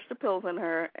 tried to push the pills on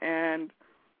her and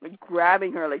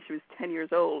grabbing her like she was 10 years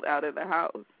old out of the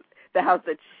house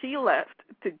that she left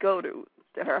to go to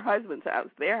her husband's house,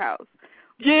 their house.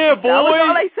 Yeah, boy. That was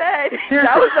all I said.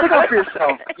 That was the point for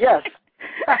yourself. Yes.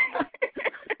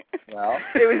 Well,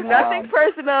 there was nothing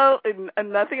personal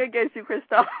and nothing against you,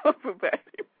 Christophe.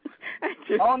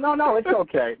 Oh no, it's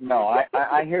okay. No,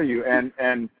 I hear you, and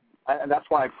that's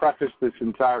why I prefaced this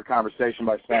entire conversation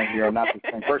by saying you're not the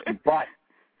same person. But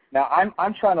now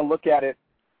I'm trying to look at it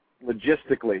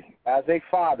logistically. As a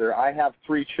father, I have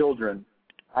 3 children.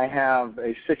 I have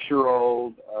a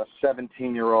 6-year-old, a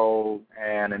 17-year-old,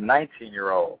 and a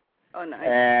 19-year-old. Oh, nice.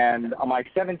 And my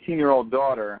 17-year-old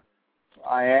daughter,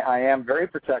 I am very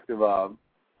protective of.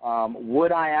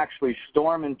 Would I actually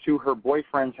storm into her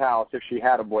boyfriend's house if she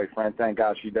had a boyfriend? Thank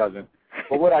God she doesn't.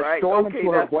 But would I storm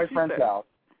into her boyfriend's house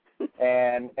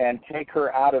and take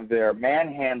her out of there,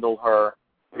 manhandle her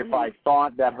if I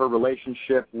thought that her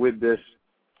relationship with this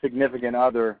significant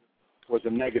other was a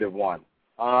negative one?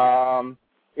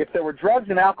 If there were drugs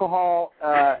and alcohol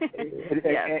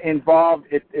involved,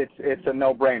 it's a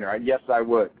no-brainer. Yes, I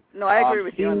would. No, I agree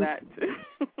with you on that.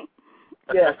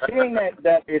 Yeah, seeing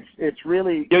that it's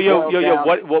really. Yo.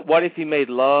 What if he made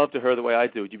love to her the way I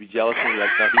do? Would you be jealous? And be like,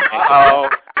 no, Wow.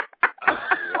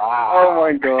 Oh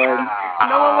my God. Wow.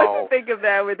 No one wants to think of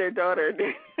that with their daughter.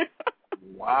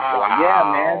 Wow. Yeah,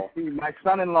 man. See, my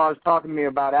son-in-law is talking to me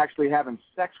about actually having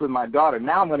sex with my daughter.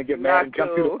 Now I'm going to get mad and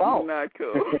jump through the phone. Not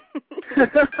cool.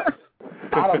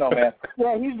 I don't know, man.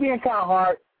 Yeah, he's being kind of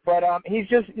hard, but he's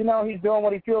just, he's doing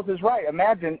what he feels is right.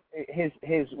 Imagine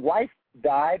his wife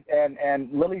died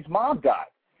and Lily's mom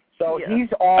died. So he's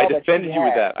all I defended you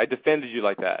with that. I defended you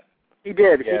like that. He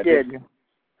did. Yeah, he did.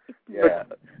 Yeah.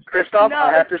 But Christoph,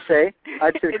 I have to say,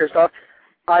 Christoph,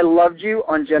 I loved you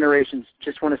on Generations.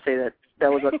 Just want to say that.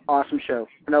 That was an awesome show.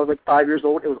 When I was like 5 years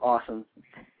old, it was awesome.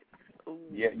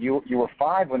 Yeah, you were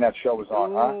 5 when that show was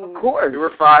on, huh? Of course. You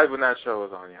were 5 when that show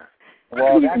was on, yeah.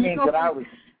 Well, that means that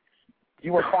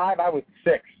you were 5, I was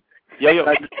 6. Yeah,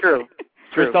 That's true.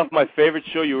 Christoph, my favorite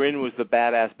show you were in was the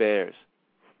Badass Bears.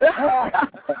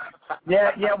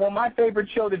 Yeah, well, my favorite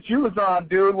show that you was on,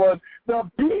 dude, was the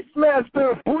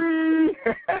Beastmaster.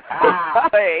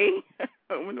 Hey.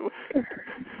 All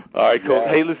right, cool. Yeah.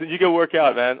 Hey, listen, you go work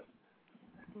out, man.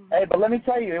 Hey, but let me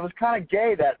tell you, it was kind of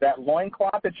gay, that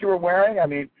loincloth that you were wearing. I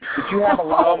mean, did you have a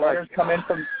lot of letters come in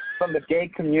from the gay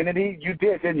community? You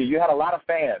did, didn't you? You had a lot of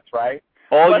fans, right?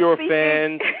 All your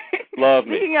fans love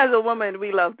me. Speaking as a woman,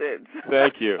 we loved it.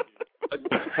 Thank you.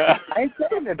 I ain't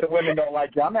saying that the women don't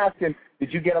like you. I'm asking,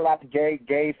 did you get a lot of gay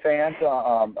fans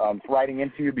writing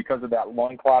into you because of that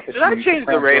loincloth? Did I change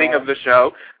the rating of the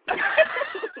show?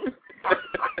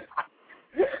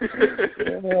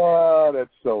 Oh,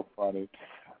 that's so funny.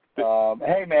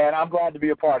 Hey, man, I'm glad to be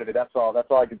a part of it. That's all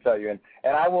I can tell you. And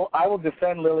I will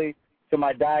defend Lily to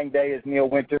my dying day as Neil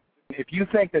Winter. If you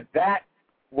think that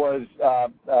was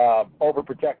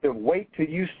overprotective, wait till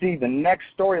you see the next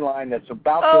storyline that's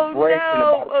about to break in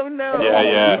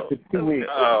about 2 weeks.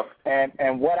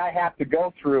 And what I have to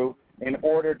go through in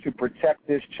order to protect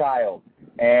this child.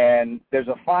 And there's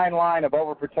a fine line of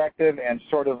overprotective and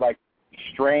sort of like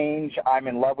strange, I'm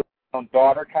in love with my own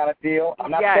daughter kind of deal.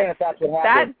 I'm not saying that's what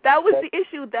happened. That was the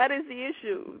issue. That is the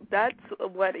issue. That's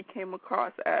what it came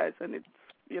across as, and it's,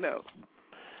 it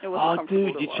was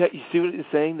dude, you see what it's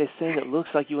saying? They're saying it looks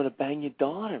like you want to bang your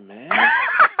daughter, man.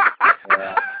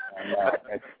 Yeah, I know.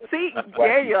 See,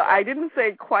 Daniel, I didn't say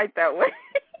it quite that way.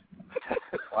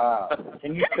 Wow.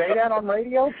 Can you say that on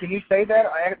radio? Can you say that?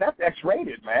 That's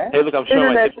X-rated, man. Hey, look, I'm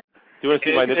showing my... Do you want to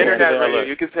see my nipple? Internet radio.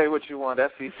 You can say what you want.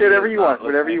 FCC. Say whatever you want.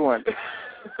 Whatever you want.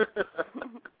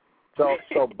 So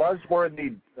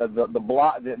Buzzworthy, the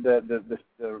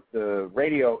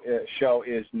radio show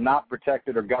is not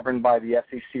protected or governed by the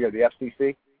FCC or the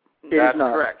FCC? That's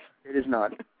correct. It is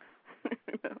not.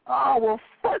 Oh, well,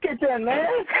 fuck it then,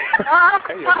 man.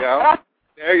 There you go.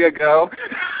 There you go.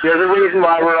 There's a reason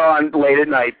why we're on late at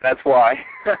night. That's why.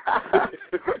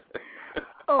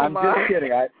 I'm just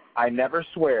kidding. I never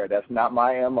swear. That's not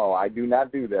my MO. I do not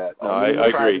do that. No, I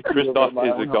agree. Christoph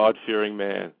is a God-fearing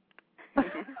man.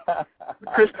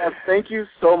 Christoph, thank you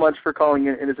so much for calling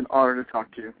in. It is an honor to talk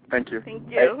to you. Thank you. Thank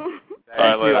you.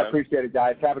 Thank you. I appreciate it,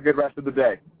 guys. Have a good rest of the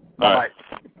day. Bye. Right.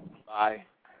 Bye.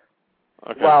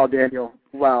 Okay. Wow, Daniel.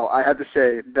 Wow, I have to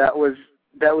say that was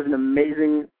an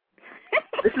amazing.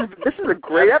 This is a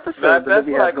great episode. That's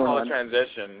what I call a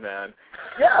transition, man.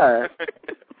 Yeah.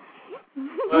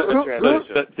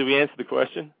 Did we answer the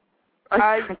question?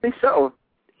 I think so.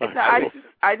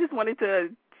 I just wanted to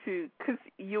because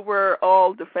you were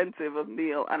all defensive of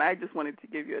Neil, and I just wanted to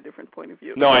give you a different point of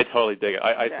view. No, I totally dig it.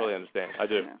 I totally understand. I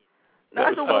do. Yeah. Now,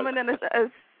 as a woman and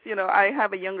as I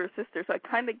have a younger sister, so I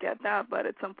kind of get that, but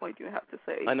at some point you have to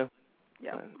say. I know.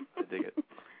 Yeah. I dig it.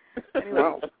 Anyway.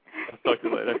 I'll talk to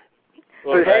you later.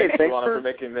 Well, hey, thanks for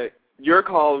making your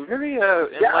call very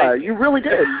enlightening. Yeah, you really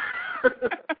did.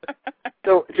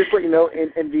 So just to let you know,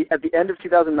 at the end of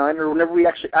 2009, or whenever we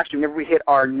whenever we hit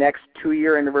our next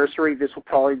 2-year anniversary, this will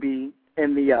probably be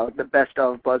in the best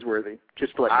of Buzzworthy.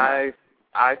 Just to let you know.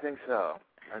 I think so.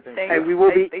 And we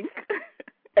will be.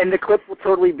 And the clip will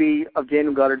totally be of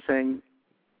Daniel Goddard saying,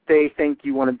 "They think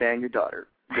you want to bang your daughter."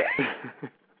 Yeah.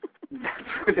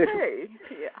 Hey.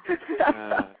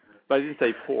 Yeah. But I didn't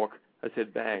say pork. I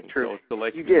said bang. True. So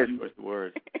it's you did. The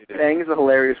word. Bang is a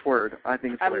hilarious word. I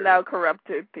think it's hilarious. I'm now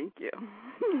corrupted. Thank you.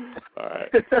 All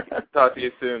right. Talk to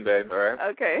you soon, babe. All right.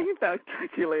 Okay. Talk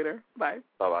to you later. Bye.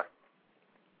 Bye.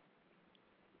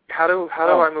 How do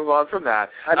I move on from that?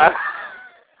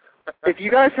 If you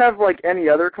guys have any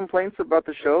other complaints about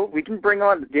the show, we can bring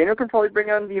on. Daniel can probably bring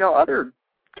on other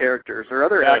characters or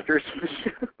other actors.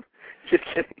 Just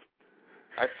kidding.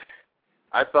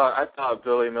 I thought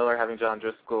Billy Miller having John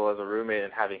Driscoll as a roommate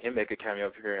and having him make a cameo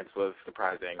appearance was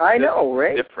surprising. I know,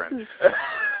 right? Different.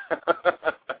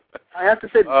 I have to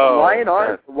say,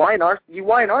 Y&R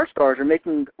stars are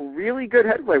making really good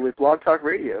headway with Blog Talk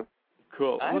Radio.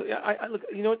 Cool. Well, yeah, I look.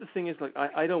 You know what the thing is? Like,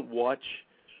 I don't watch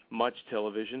much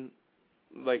television,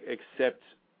 like, except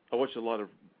I watch a lot of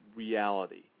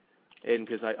reality, and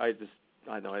because I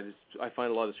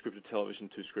find a lot of scripted television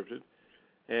too scripted,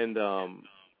 and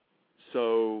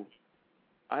so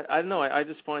I don't know. I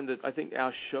just find that I think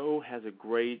our show has a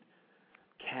great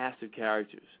cast of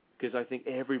characters, because I think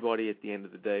everybody at the end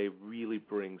of the day really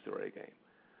brings their A game.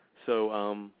 So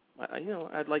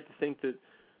I'd like to think that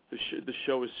the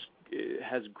show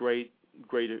has a great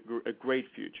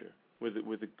future with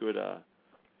a good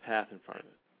path in front of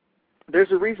it.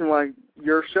 There's a reason why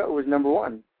your show is number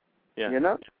one. Yeah. You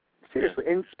know? Seriously.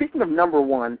 And speaking of number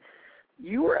one,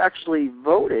 you were actually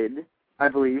voted, I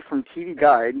believe, from TV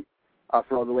Guide,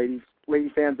 for all the lady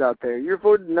fans out there, you're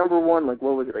voted number one, like,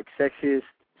 what was it, like sexiest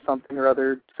something or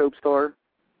other soap star?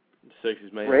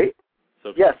 Sexiest man. Right?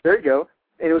 Soap yes, there you go.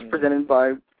 And it was presented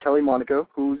by Kelly Monaco,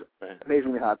 who's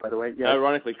amazingly hot, by the way. Yeah.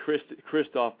 Ironically,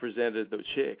 Christoph presented the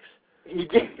chicks. He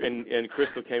did. And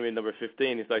Crystal came in number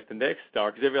 15. He's like the next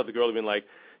star, because every other girl had been like,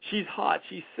 she's hot,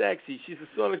 she's sexy, she's the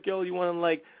sort of girl you want to,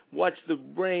 like, watch the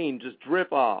rain just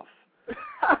drip off.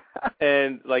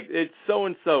 And, like, it's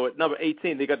so-and-so at number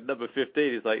 18. They got number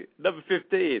 15. He's like, number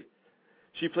 15.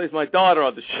 She plays my daughter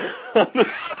on the show.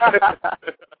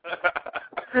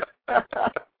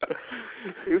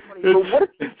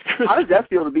 How does that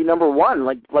feel to be number one?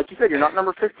 Like you said, you're not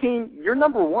number 15. You're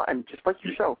number one, just like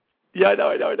your show. Yeah, I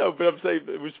know. But I'm saying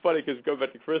it was funny because going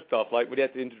back to Christoph, like when he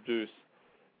had to introduce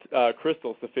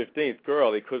Crystal, the 15th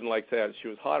girl, he couldn't like say that she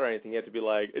was hot or anything. He had to be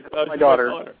like, "It's my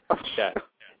daughter." Yeah.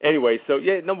 Anyway, so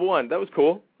yeah, number one. That was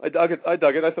cool. I dug it. I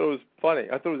thought it was funny.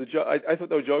 I thought it was a joke. I thought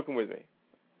they were joking with me.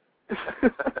 I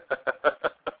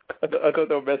thought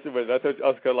they were messing with me. I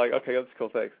was kind of like, okay, that's cool,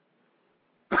 thanks.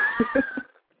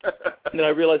 And then I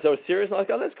realized I was serious, and I was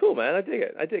like, oh, that's cool, man. I dig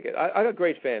it. I got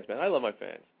great fans, man. I love my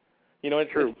fans. You know, it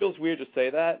feels weird to say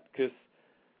that, but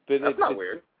that's not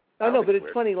weird. I know, but it's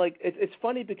funny. Like it's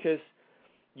funny because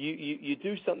you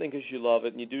do something because you love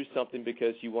it, and you do something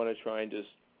because you want to try and just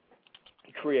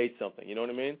create something. You know what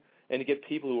I mean? And to get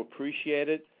people who appreciate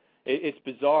it, it's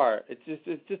bizarre. It's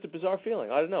just a bizarre feeling.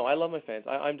 I don't know. I love my fans.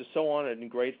 I'm just so honored and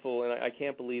grateful, and I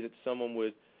can't believe that someone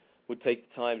would take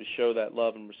the time to show that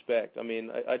love and respect. I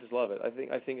mean, I just love it. I think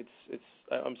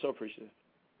I'm so appreciative.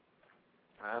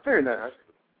 Very nice.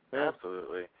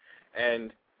 Absolutely.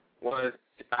 And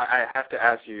I have to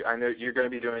ask you, I know you're going to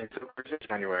be doing Soap Cruise in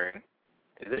January.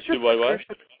 Is this your what?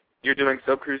 You're doing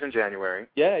Soap Cruise in January.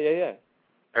 Yeah.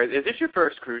 Is this your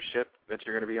first cruise ship that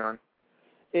you're going to be on?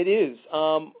 It is.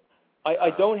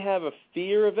 I don't have a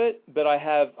fear of it, but I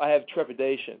have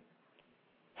trepidation.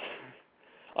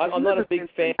 I'm not a big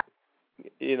fan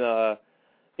in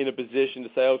a position to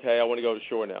say, okay, I want to go to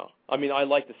shore now. I mean, I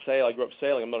like to sail. I grew up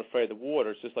sailing. I'm not afraid of the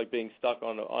water. It's just like being stuck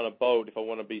on a boat. If I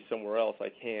want to be somewhere else, I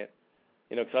can't.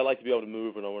 You know, because I like to be able to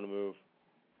move when I want to move.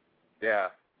 Yeah.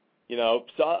 You know,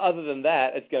 so other than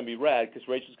that, it's going to be rad because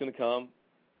Rachel's going to come,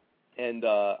 and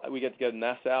we get to go to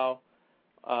Nassau.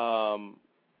 I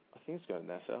think it's going to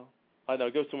Nassau. I know,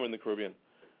 go somewhere in the Caribbean.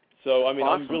 So I mean,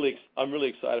 awesome. I'm really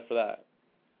excited for that.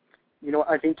 You know,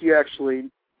 I think you actually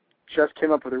just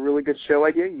came up with a really good show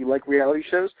idea. You like reality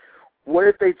shows. What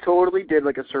if they totally did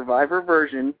like a Survivor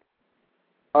version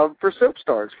for soap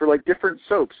stars, for like different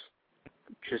soaps?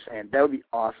 Just saying, that would be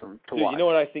awesome to watch. You know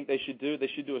what I think they should do? They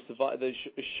should do a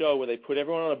show where they put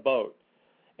everyone on a boat,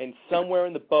 and somewhere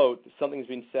in the boat something's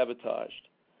been sabotaged,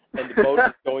 and the boat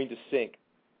is going to sink.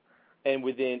 And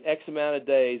within X amount of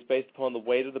days, based upon the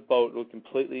weight of the boat, it'll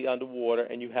completely underwater,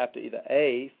 and you have to either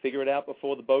A, figure it out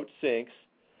before the boat sinks,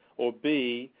 or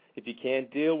B, if you can't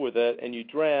deal with it and you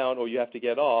drown or you have to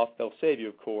get off, they'll save you,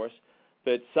 of course,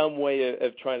 but some way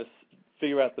of trying to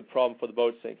figure out the problem before the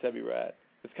boat sinks. That'd be rad.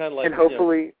 It's kind of like, and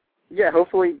hopefully,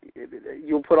 hopefully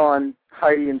you'll put on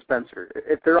Heidi and Spencer.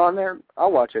 If they're on there,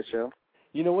 I'll watch that show.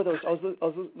 You know what? I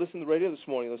was listening to the radio this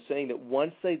morning. I was saying that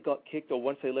once they got kicked or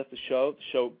once they left the show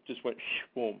just went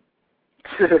boom.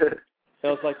 And I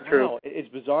was like, wow, it's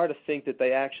bizarre to think that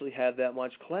they actually have that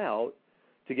much clout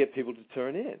to get people to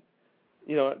turn in.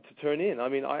 You know, to turn in. I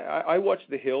mean, I watched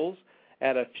The Hills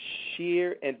out of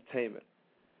sheer entertainment.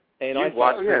 And you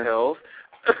watched The Hills?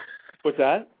 What's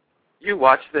that? You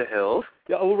watch The Hills?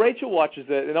 Yeah, well, Rachel watches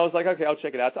it, and I was like, okay, I'll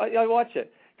check it out. So I watch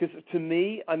it. Because to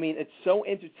me, I mean, it's so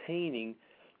entertaining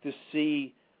to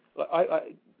see.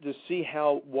 to see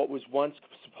how what was once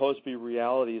supposed to be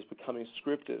reality is becoming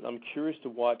scripted. I'm curious to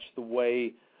watch the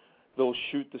way they'll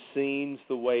shoot the scenes,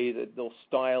 the way that they'll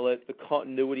style it, the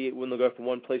continuity when they'll go from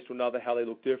one place to another, how they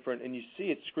look different, and you see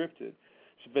it's scripted.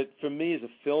 But for me, as a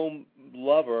film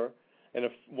lover and a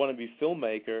wannabe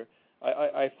filmmaker,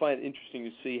 I find it interesting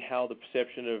to see how the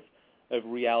perception of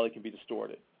reality can be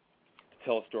distorted to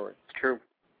tell a story. It's true.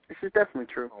 This is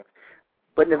definitely true.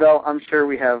 But, Novell, I'm sure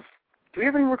we have... Do we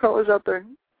have any more callers out there?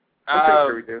 I'm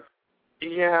sure we do.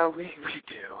 Yeah, we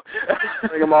do.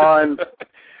 Bring them on.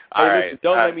 Hey, listen,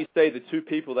 don't let me say the two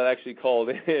people that actually called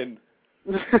in.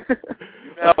 No,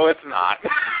 it's not.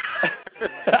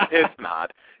 It's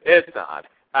not. It's not.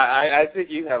 I think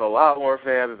you have a lot more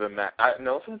fans than that.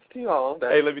 No offense to you all.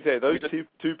 Hey, let me tell you, those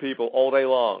two people all day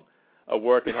long are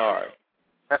working hard.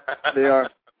 They are.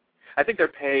 I think they're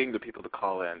paying the people to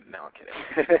call in. No, I'm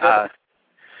kidding.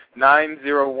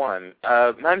 901.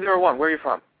 901, where are you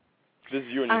from? This is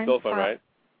you and your cell phone, right?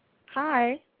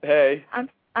 Hi. Hey.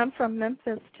 I'm from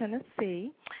Memphis,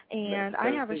 Tennessee, and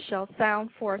I have a show, Sound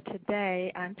for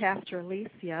Today. I'm Pastor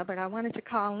Alicia, but I wanted to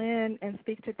call in and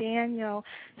speak to Daniel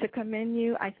to commend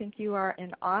you. I think you are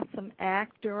an awesome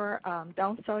actor.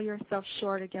 Don't sell yourself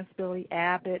short against Billy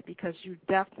Abbott because you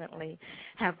definitely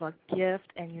have a gift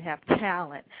and you have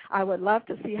talent. I would love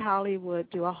to see Hollywood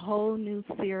do a whole new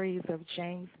series of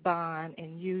James Bond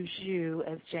and use you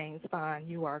as James Bond.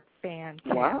 You are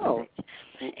fantastic. Wow.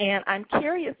 And I'm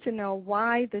curious to know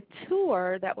why the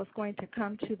tour that was going to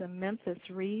come to the Memphis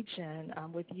region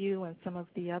with you and some of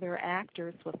the other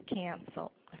actors was canceled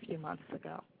a few months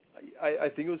ago. I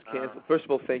think it was canceled. First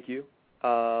of all, thank you.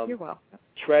 You're welcome.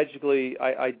 Tragically,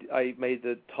 I made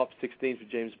the top 16 for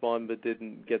James Bond but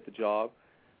didn't get the job.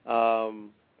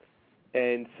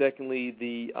 And secondly,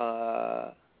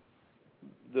 the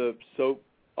soap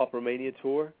opera mania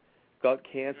tour got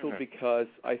canceled because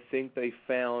I think they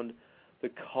found the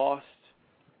cost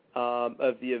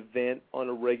of the event on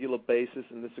a regular basis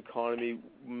in this economy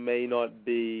may not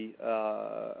be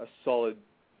a solid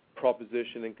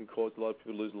proposition and can cause a lot of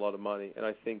people to lose a lot of money. And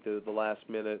I think that at the last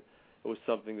minute it was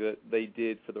something that they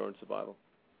did for their own survival.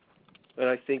 And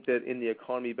I think that in the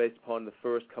economy, based upon the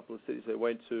first couple of cities they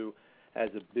went to, as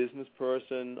a business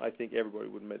person, I think everybody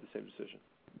would have made the same decision.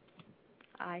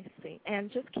 I see.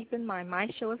 And just keep in mind, my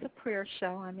show is a prayer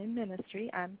show. I'm in ministry.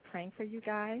 I'm praying for you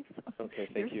guys. Okay,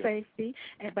 thank you. Your safety.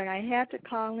 But I had to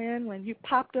call in. When you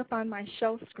popped up on my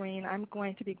show screen, I'm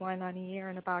going to be going on the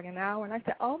air in about an hour. And I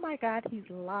said, oh, my God, he's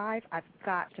live. I've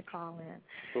got to call in.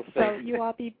 Well, so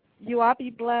you all be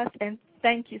blessed, and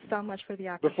thank you so much for the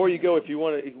opportunity. Before you go, if you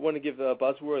want to give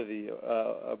BuzzWorthy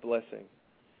a blessing,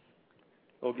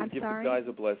 or give the guys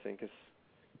a blessing.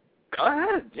 Go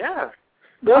ahead, yeah.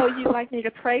 Oh, you'd like me to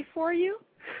pray for you?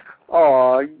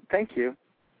 Oh, thank you.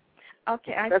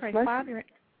 Okay, I That's pray, nice.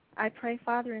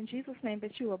 Father, in Jesus' name,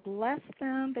 that you will bless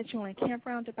them, that you will encamp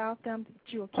round about them,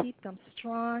 that you will keep them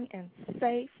strong and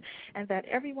safe, and that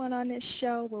everyone on this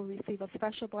show will receive a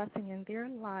special blessing in their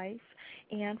life.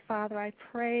 And, Father, I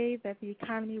pray that the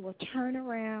economy will turn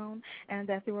around and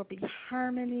that there will be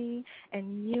harmony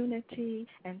and unity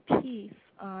and peace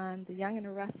on the Young and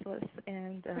the Restless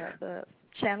and the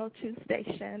Channel 2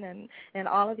 station and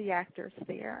all of the actors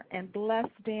there. And bless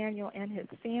Daniel and his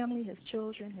family, his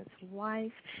children, his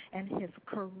wife, and his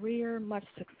career. Much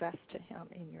success to him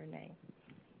in your name.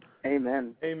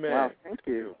 Amen. Amen. Wow, thank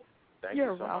you.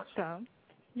 You're welcome.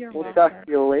 You're we'll welcome. talk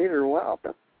to you later. Wow.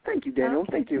 Thank you, Daniel.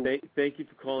 Okay. Thank you. Thank you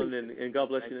for calling in, and God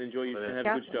bless you and enjoy you and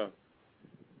have a good show.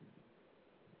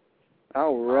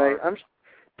 All right.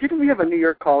 Didn't we have a New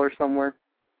York caller somewhere?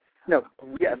 No.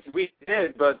 Yes. We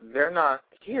did, but they're not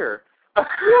here.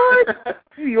 What?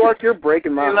 New York, you're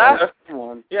breaking my heart. Come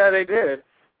on. Yeah, they did.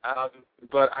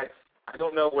 But I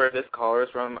don't know where this caller is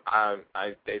from.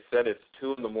 They said it's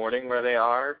 2 in the morning where they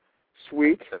are.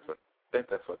 Sweet. I think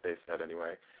that's what they said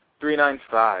anyway.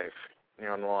 395.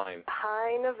 You're on the line.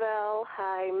 Hi, Novell.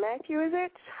 Hi, Matthew, is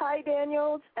it? Hi,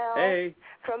 Daniel. It's Elle. Hey.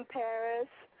 From Paris.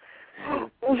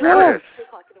 Paris. 2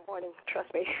 o'clock in the morning,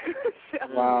 trust me. So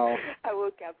wow. I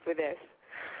woke up for this.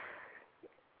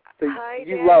 So hi,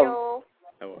 you Daniel.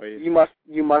 How are you?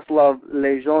 You must love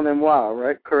Les Gens et Moi,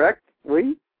 right? Correct?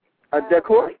 Oui?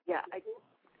 D'accord? Yeah.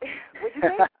 What'd you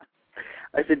say?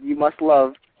 I said you must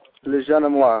love Les Gens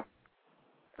et Moi.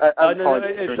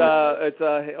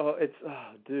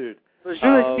 Dude. Les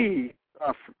Gens et Filles.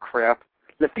 Oh, crap.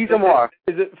 Les Filles de Moi.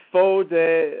 Is it Faux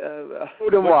de... Faux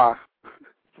de Moi.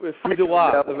 Faux de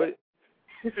Moi.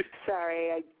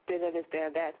 Sorry, I didn't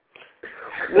understand that.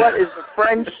 What is the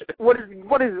French? What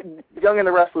is Young and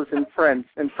the Restless in France?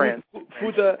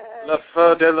 Faux de... Le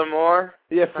Faux de l'amour.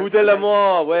 Yeah, fou de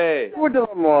l'amour, ouais. Fou de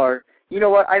l'amour. You know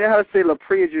what? I know how to say le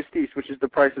prix est justice, which is the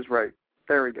price is right.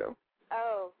 There we go.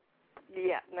 Oh,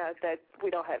 yeah, no, we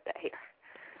don't have that here.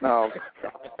 No.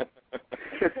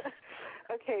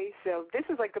 Okay, so this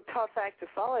is like a tough act to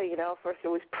follow, you know. First it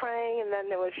was praying, and then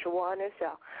there was Shawana,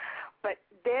 so. But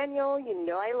Daniel, you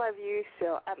know I love you,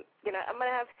 so I'm gonna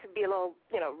have to be a little,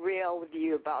 real with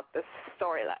you about this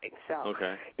storyline. So,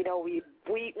 okay.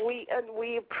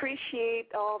 We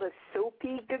appreciate all the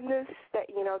soapy goodness that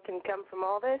can come from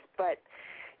all this, but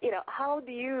how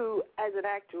do you, as an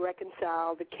actor,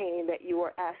 reconcile the Cane that you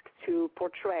were asked to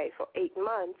portray for 8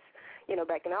 months,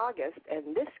 back in August,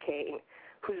 and this Cane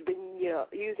who's been,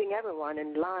 using everyone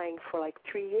and lying for like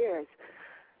 3 years?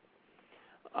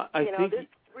 I think this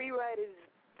rewrite is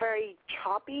very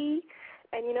choppy,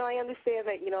 and I understand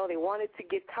that they wanted to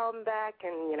get Thom back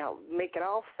and make it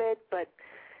all fit, but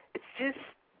it's just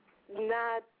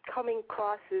not coming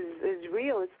across as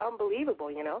real. It's unbelievable,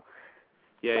 Yeah,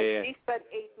 We spent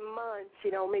 8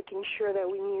 months, making sure that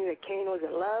we knew that Cane was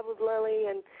in love with Lily,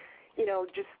 and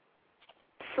just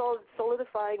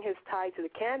solidifying his tie to the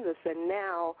canvas. And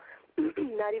now,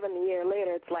 not even a year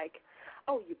later, it's like,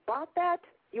 oh, you bought that?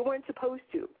 You weren't supposed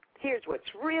to. Here's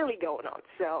what's really going on.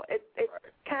 So it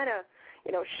kind of,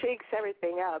 shakes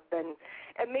everything up, and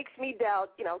it makes me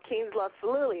doubt, Cane's love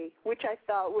for Lily, which I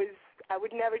thought I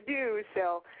would never do.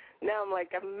 So now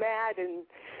I'm mad and,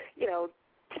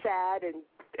 sad, and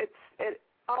it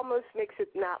almost makes it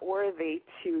not worthy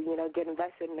to, get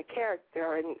invested in a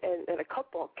character and a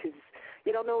couple, because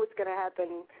you don't know what's going to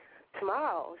happen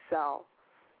tomorrow. So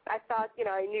I thought,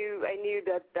 I knew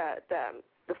that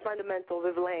the fundamentals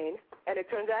of Lane, and it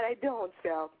turns out I don't.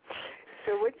 So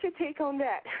what's your take on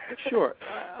that? Sure.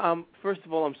 First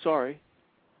of all, I'm sorry.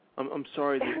 I'm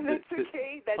sorry. That's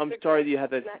okay. I'm sorry that you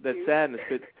had that sadness,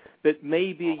 but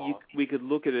maybe we could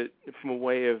look at it from a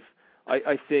way of,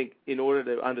 I think, in order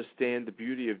to understand the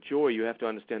beauty of joy, you have to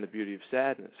understand the beauty of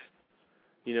sadness.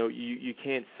 You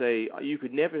can't say, you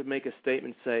could never make a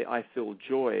statement say, I feel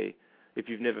joy, if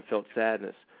you've never felt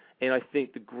sadness. And I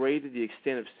think the greater the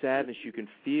extent of sadness you can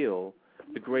feel,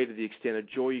 the greater the extent of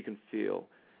joy you can feel.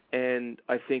 And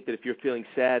I think that if you're feeling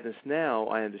sadness now,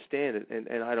 I understand it,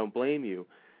 and I don't blame you.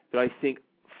 But I think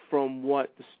from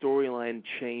what the storyline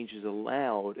change is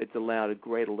allowed, it's allowed a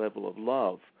greater level of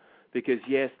love. Because,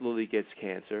 yes, Lily gets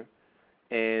cancer,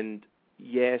 and,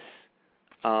 yes,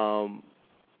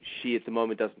 she at the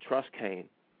moment doesn't trust Cane,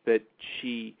 but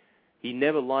he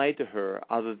never lied to her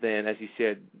other than, as he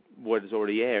said, what is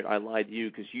already aired, I lied to you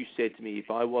because you said to me, if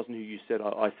I wasn't who you said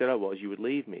I said I was, you would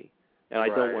leave me. And I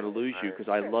don't want to lose you because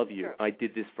I love you. I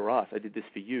did this for us. I did this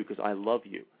for you because I love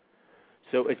you.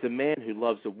 So it's a man who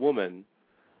loves a woman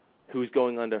who is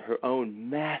going under her own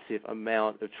massive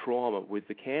amount of trauma with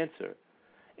the cancer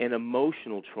and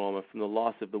emotional trauma from the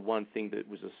loss of the one thing that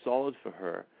was a solid for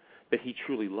her, but he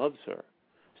truly loves her.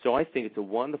 So I think it's a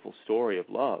wonderful story of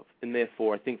love, and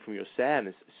therefore I think from your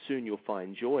sadness, soon you'll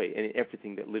find joy in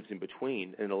everything that lives in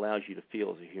between, and it allows you to feel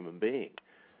as a human being.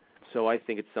 So I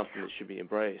think it's something that should be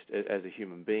embraced as a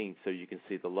human being, so you can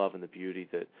see the love and the beauty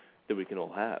that we can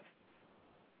all have.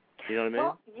 You know what I mean?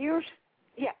 Well,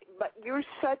 you're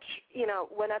such,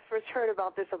 when I first heard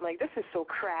about this, I'm like, this is so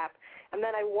crap. And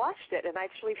then I watched it, and I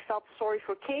actually felt sorry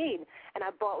for Cane, and I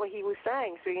bought what he was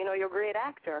saying. So, you're a great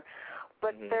actor.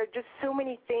 But there are just so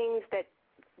many things that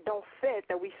don't fit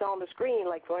that we saw on the screen,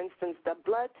 like, for instance, the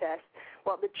blood test.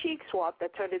 Well, the cheek swab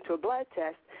that turned into a blood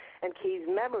test, and Cane's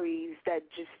memories that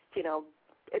just,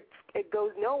 it goes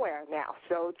nowhere now.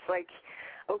 So it's like,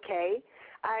 okay,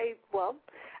 I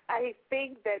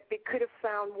think that they could have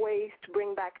found ways to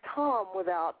bring back Thom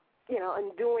without,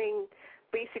 undoing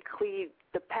basically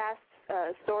the past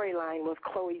storyline with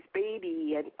Chloe's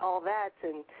baby and all that,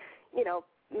 and,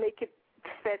 make it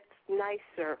fit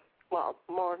nicer, well,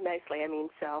 more nicely, I mean,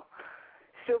 so,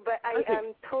 but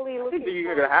I'm totally looking. I think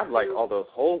you're going to have, all those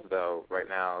holes, though, right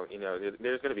now.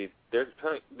 There's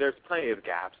plenty of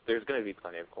gaps. There's going to be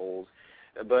plenty of holes,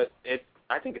 but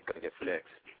I think it's going to get fixed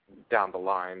down the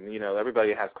line.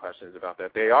 Everybody has questions about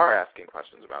that. They are asking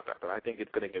questions about that, but I think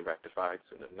it's going to get rectified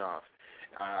soon enough.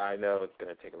 I know it's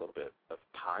going to take a little bit of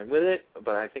time with it,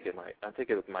 but I think it might. I think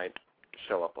it might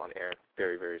show up on air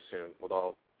very, very soon with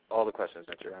all the questions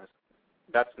that you're asking.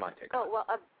 That's my take. Oh, well,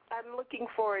 I'm looking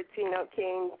forward to,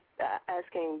 Cane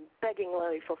begging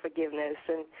Lily for forgiveness,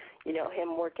 and, him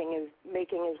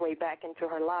making his way back into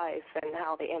her life and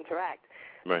how they interact.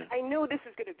 Right. I know this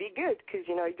is going to be good because,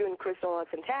 you and Crystal are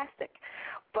fantastic,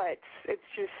 but it's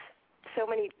just so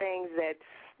many things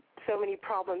so many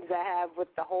problems I have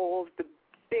with the holes, the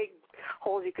big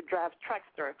holes you could drive trucks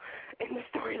through in the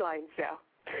storyline, so.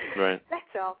 Right. That's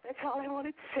all. That's all I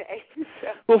wanted to say. So.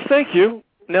 Well, thank you.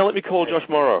 Now let me call Josh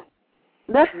Morrow.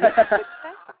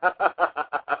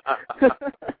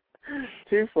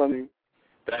 Too funny.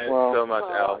 Thanks so much,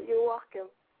 Al. You're welcome.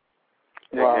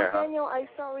 Wow. Daniel, I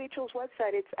saw Rachel's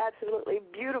website. It's absolutely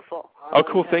beautiful. Oh,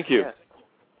 cool. Thank you.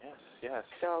 Yes.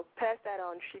 So pass that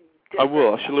on. I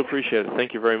will. She'll appreciate it.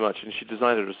 Thank you very much. And she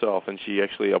designed it herself, and she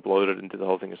actually uploaded it into the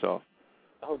whole thing herself.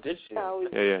 Oh, did she?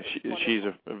 Yeah. She's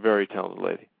a very talented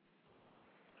lady.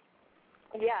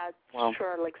 Yeah,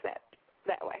 sure looks that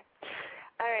way.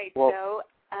 All right, well, so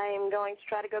I'm going to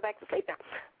try to go back to sleep now.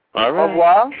 All right.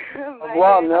 Au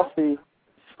revoir, merci.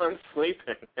 I'm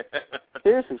sleeping.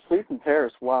 Seriously, sleep in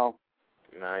Paris. Wow.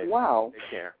 Nice. Wow. Take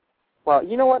care. Well,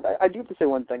 you know what? I do have to say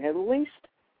one thing. At least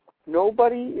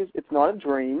it's not a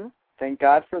dream. Thank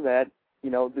God for that.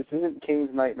 This isn't Kane's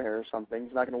nightmare or something.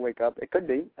 He's not going to wake up. It could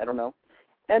be. I don't know.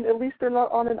 And at least they're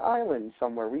not on an island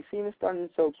somewhere. We've seen this done in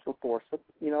soaps before, so,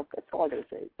 that's all I got to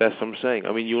say. That's what I'm saying.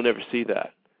 I mean, you'll never see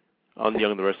that on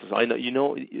Young and the Restless. I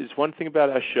know, it's one thing about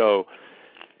our show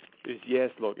is,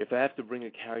 yes, look, if I have to bring a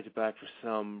character back for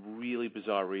some really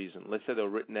bizarre reason, let's say they're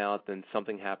written out, then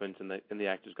something happens and the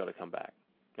actor's got to come back.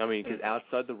 I mean, because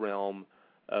outside the realm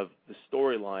of the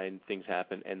storyline, things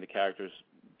happen and the characters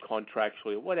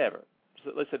contractually or whatever.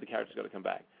 So let's say the character's got to come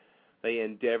back. They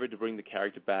endeavor to bring the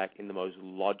character back in the most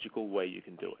logical way you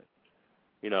can do it.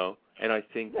 And I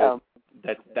think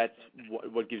that's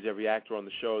what gives every actor on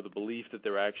the show the belief that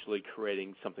they're actually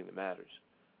creating something that matters.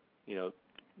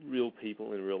 Real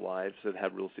people in real lives that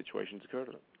have real situations occur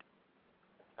to them.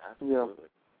 Absolutely.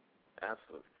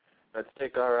 Absolutely. Let's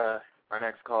take our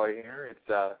next caller here. It's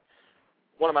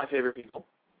one of my favorite people,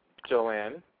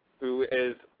 Joanne, who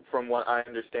is, from what I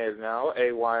understand now,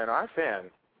 a Y&R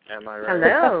fan. Am I right?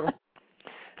 Hello.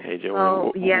 Hey, Joanne.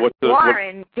 Oh, yes,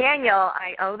 Warren. Daniel,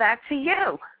 I owe that to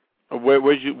you.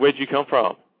 Where'd you come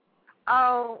from?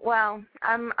 Oh, well,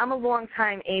 I'm a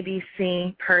long-time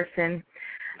ABC person,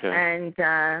 and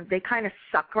they kind of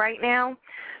suck right now.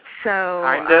 So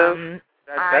kind of.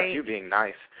 That's you being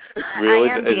nice. Really?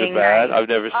 Is it bad? Nice. I've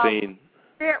never seen.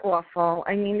 They're awful.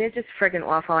 I mean, they're just friggin'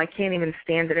 awful. I can't even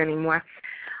stand it anymore.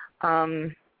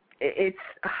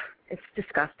 It's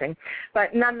disgusting.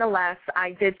 But nonetheless,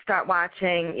 I did start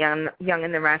watching Young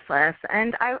and the Restless,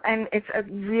 and it's a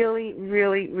really,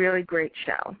 really, really great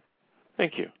show.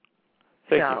 Thank you.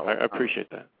 Thank you. I appreciate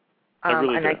that. I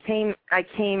really and do. I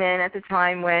came in at the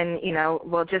time when,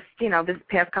 this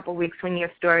past couple of weeks when your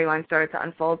storyline started to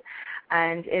unfold,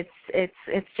 and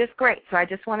it's just great. So I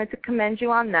just wanted to commend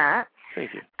you on that.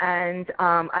 Thank you. And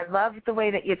I love the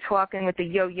way that you're talking with the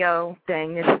yo-yo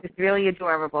thing. It's really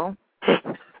adorable.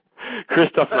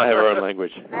 Christoph and I have our own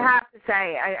language. I have to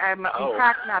say, I'm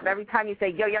cracking up every time you say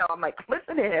yo-yo. I'm like,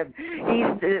 listen to him.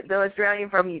 He's the Australian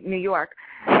from New York.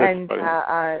 And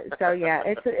so, yeah,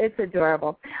 it's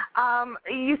adorable.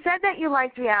 You said that you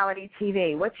liked reality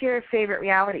TV. What's your favorite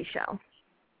reality show?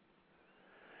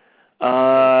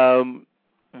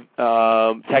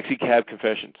 Taxi Cab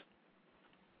Confessions.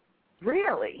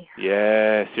 Really?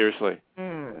 Yeah, seriously.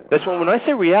 That's when I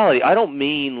say reality, I don't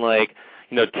mean like,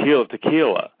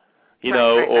 tequila,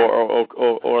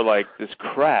 or like this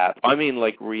crap. I mean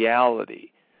like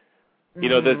reality.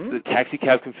 The Taxi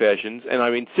Cab Confessions, and I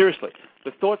mean seriously,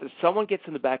 the thought that someone gets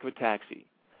in the back of a taxi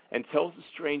and tells a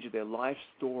stranger their life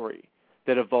story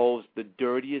that involves the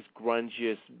dirtiest,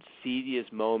 grungiest,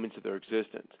 seediest moments of their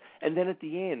existence, and then at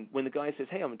the end, when the guy says,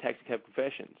 "Hey, I'm in Taxi Cab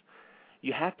Confessions,"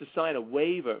 you have to sign a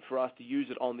waiver for us to use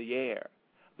it on the air.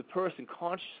 The person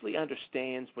consciously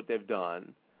understands what they've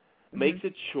done, makes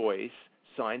a choice,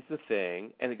 signs the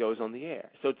thing, and it goes on the air.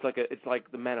 So it's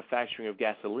like the manufacturing of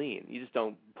gasoline. You just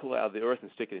don't pull it out of the earth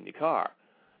and stick it in your car.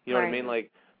 You know what I mean?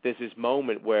 Like there's this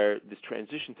moment where this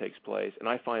transition takes place, and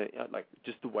I find it, like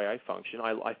just the way I function,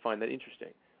 I find that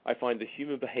interesting. I find the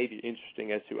human behavior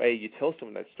interesting as to A, you tell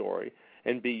someone that story,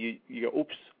 and B, you go,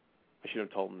 oops, I should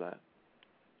have told them that.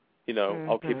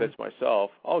 I'll keep that to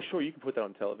myself. Oh, sure, you can put that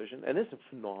on television. And there's some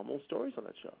phenomenal stories on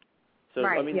that show. So,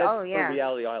 I mean, that's the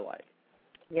reality I like.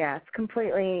 Yeah, it's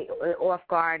completely off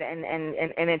guard, and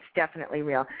it's definitely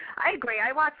real. I agree.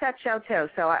 I watch that show, too,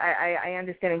 so I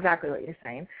understand exactly what you're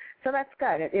saying. So that's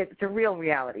good. It's a real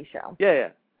reality show. Yeah.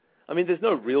 I mean, there's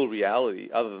no real reality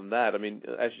other than that. I mean,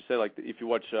 as you say, like, if you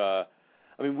watch,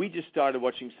 we just started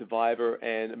watching Survivor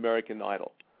and American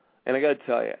Idol. And I got to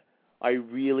tell you, I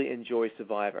really enjoy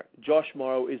Survivor. Josh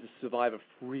Morrow is a Survivor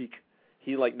freak.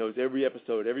 He, knows every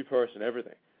episode, every person,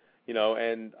 everything.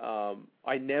 And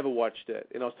I never watched it.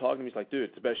 And I was talking to him, he's like, dude,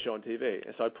 it's the best show on TV.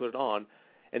 And so I put it on.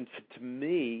 And to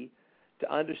me,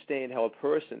 to understand how a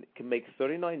person can make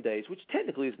 39 days, which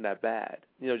technically isn't that bad,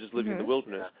 just living in the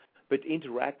wilderness, but to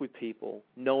interact with people,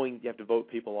 knowing you have to vote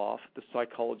people off, the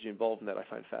psychology involved in that I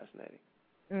find fascinating.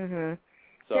 Mhm.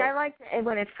 So, yeah, I liked it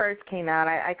when it first came out.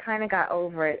 I kind of got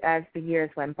over it as the years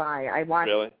went by. I watched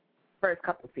the first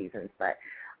couple seasons, but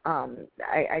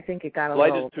I think it got a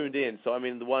little... I just tuned in. So,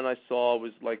 the one I saw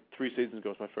was like 3 seasons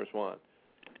ago. It was my first one.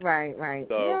 Right.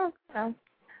 So,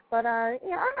 But, all right.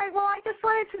 Well, I just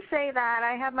wanted to say that.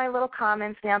 I have my little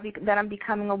comments now that I'm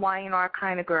becoming a Y&R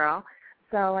kind of girl.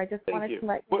 So I just wanted to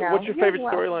let you know. What's your favorite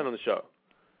storyline on the show?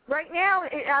 Right now,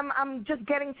 I'm just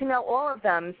getting to know all of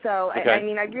them. So,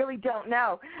 I really don't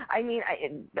know.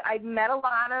 I've met a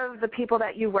lot of the people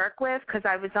that you work with because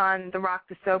I was on the Rock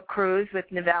the Soap cruise with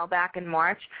Novell back in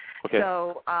March. Okay.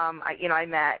 So, I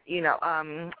met,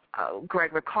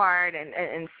 Greg Ricard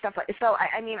and stuff like that. So,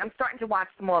 I'm starting to watch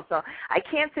them all. So, I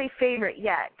can't say favorite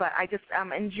yet, but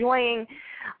I'm enjoying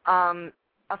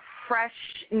a fresh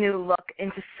new look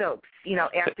into soaps,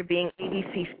 after being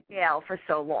ABC stale for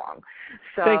so long.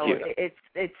 So Thank you.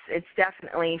 It's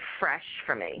definitely fresh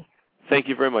for me. Thank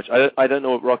you very much. I don't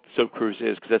know what Rock the Soap Cruise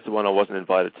is because that's the one I wasn't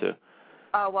invited to.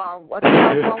 Oh, well, what's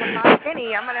about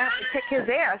Vinny? I'm going to have to kick his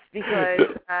ass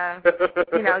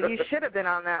because, you should have been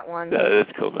on that one. No,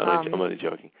 that's cool, man. I'm only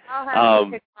joking. I'll have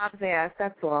to kick Bob's ass,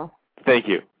 that's all. Thank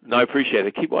you. No, I appreciate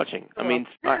it. Keep watching. Cool.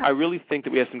 I really think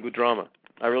that we have some good drama.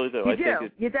 I really do.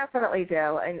 You definitely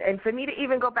do. And for me to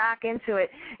even go back into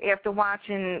it after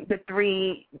watching the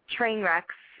 3 train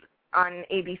wrecks on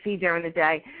ABC during the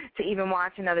day, to even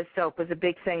watch another soap was a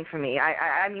big thing for me.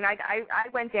 I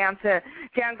went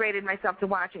downgraded myself to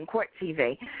watching court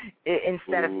TV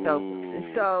instead of soap.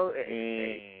 So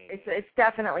it's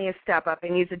definitely a step up,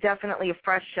 and it's definitely a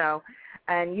fresh show.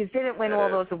 And you didn't win all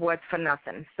those awards for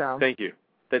nothing. So thank you.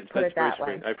 That's very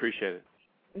sweet. I appreciate it.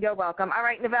 You're welcome. All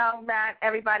right, Novell, Matt,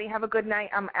 everybody, have a good night.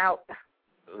 I'm out.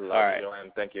 All right,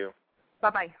 Joanne. Thank you.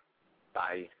 Bye-bye.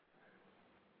 Bye.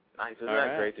 Nice. Isn't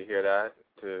that great to hear that?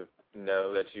 To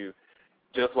know that you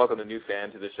just welcomed a new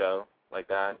fan to the show like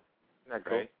that. Isn't that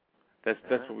great? That's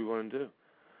what we want to do.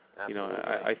 Absolutely.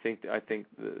 I think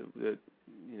the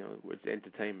it's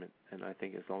entertainment, and I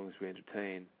think as long as we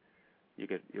entertain, you'll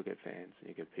get fans and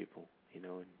you get people. And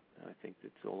I think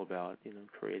it's all about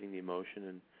creating the emotion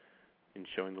and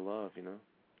showing the love,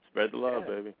 Spread the love,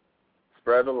 baby.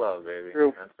 Spread the love, baby.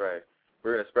 True. That's right.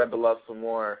 We're going to spread the love some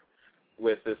more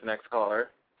with this next caller.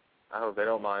 I hope they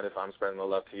don't mind if I'm spreading the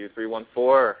love to you. 314,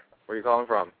 where are you calling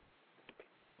from?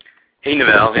 Hey,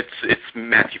 Novell. It's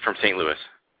Matthew from St. Louis.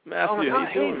 Matthew, how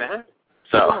you doing, man?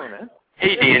 So,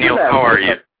 hey, Daniel, how are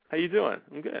you? How you doing?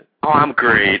 I'm good. Oh, I'm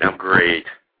great.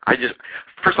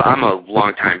 First of all, I'm a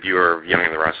longtime viewer of Young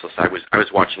and the Restless. I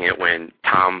was watching it when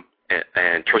Tom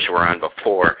and Trisha were on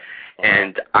before,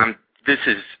 and this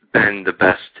has been the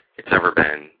best it's ever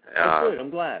been. Good. I'm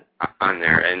glad. On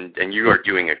there, and you are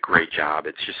doing a great job.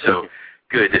 It's just so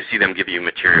good to see them give you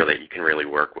material that you can really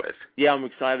work with. Yeah, I'm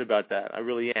excited about that. I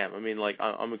really am.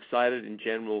 I'm excited in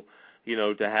general,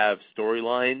 to have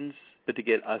storylines, but to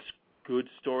get a good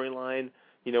storyline,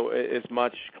 as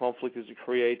much conflict as it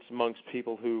creates amongst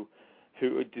people who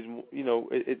didn't,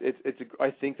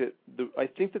 I think that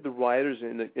the writers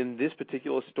in this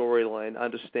particular storyline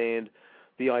understand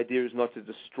the idea is not to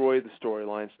destroy the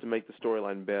storylines, to make the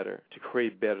storyline better, to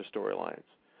create better storylines.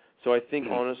 So I think,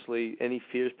 honestly, any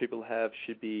fears people have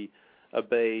should be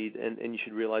obeyed, and you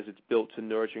should realize it's built to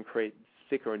nurture and create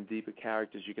thicker and deeper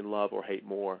characters you can love or hate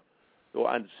more or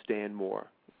understand more.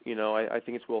 I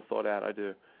think it's well thought out. I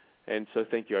do. And so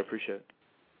thank you. I appreciate it.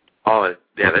 Oh,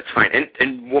 yeah, that's fine.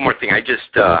 And one more thing. I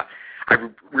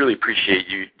really appreciate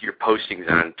your postings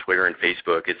on Twitter and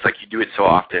Facebook. It's like you do it so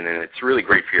often, and it's really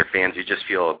great for your fans. You just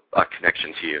feel a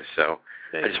connection to you. So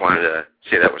I just wanted to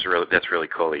say that's really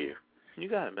cool of you. You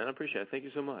got it, man. I appreciate it. Thank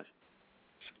you so much.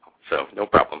 So no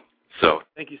problem. So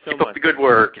thank you so keep much. Up the good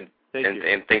work, and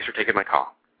thanks for taking my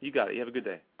call. You got it. You have a good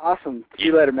day. Awesome. See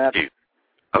you later, Matt.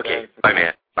 Okay. Bye,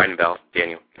 Matt. Bye, Novell.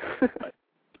 Daniel. There's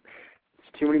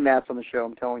too many Matts on the show,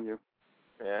 I'm telling you.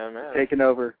 Yeah, man. Taking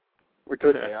over. We're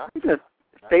doing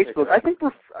Facebook. I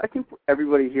think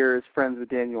everybody here is friends with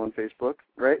Daniel on Facebook,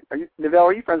 right? Novell,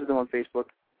 are you friends with him on Facebook?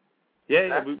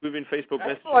 Yeah, we've been Facebook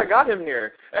messaging. Oh, I got him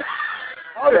here.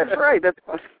 Oh, that's right. That's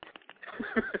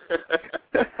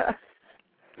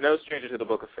no stranger to the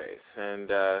Book of Faith, and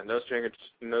no stranger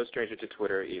to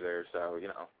Twitter either. So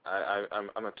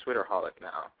I'm a Twitterholic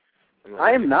now.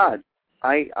 I am not.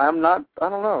 I'm not. I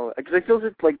don't know, because I feel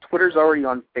like Twitter's already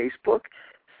on Facebook.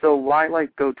 So why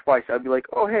go twice? I'd be like,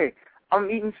 oh hey,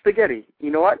 I'm eating spaghetti. You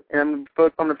know what? And I'm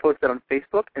gonna post that on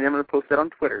Facebook, and I'm gonna post that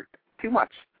on Twitter. Too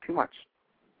much.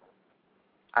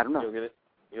 I don't know. You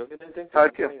don't get anything? How I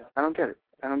feel. I don't get it.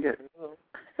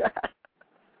 Yeah.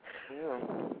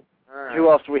 All right. Who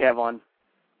else do we have on?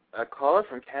 A caller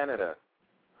from Canada.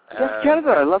 Yes, Canada.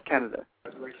 I love Canada.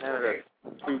 Canada,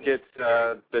 who gets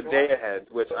the day ahead,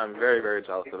 which I'm very, very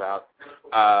jealous about.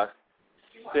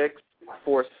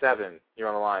 647. You're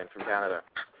on the line from Canada.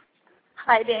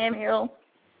 Hi, Daniel.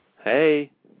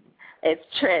 Hey. It's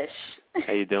Trish.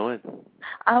 How you doing?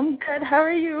 I'm good. How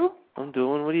are you? I'm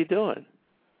doing. What are you doing?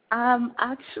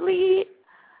 Actually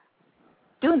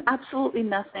doing absolutely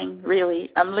nothing,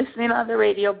 really. I'm listening on the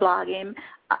radio, blogging.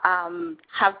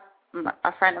 Have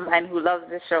a friend of mine who loves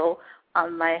the show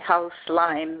on my house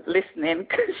line listening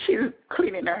because she's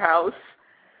cleaning her house.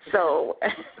 So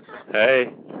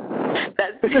hey.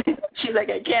 She's like,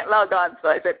 I can't log on. So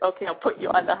I said, okay, I'll put you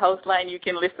on the house line. You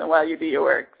can listen while you do your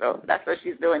work. So that's what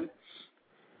she's doing.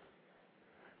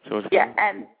 So yeah,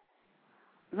 and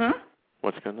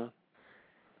what's going on?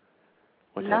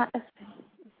 I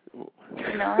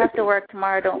have to work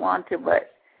tomorrow. I don't want to,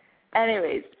 but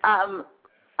anyways,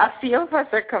 a few of us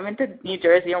are coming to New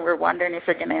Jersey, and we're wondering if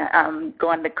we're gonna go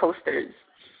on the coasters.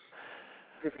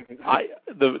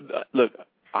 Look.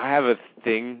 I have a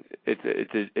thing.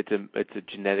 It's a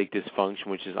genetic dysfunction,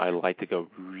 which is I like to go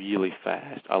really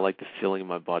fast. I like the feeling of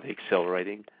my body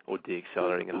accelerating or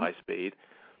deaccelerating at high speed.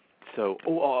 So,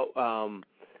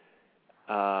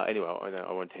 anyway,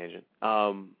 I went tangent.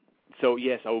 So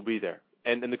yes, I will be there.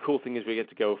 And the cool thing is we get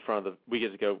to go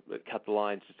cut the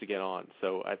lines just to get on.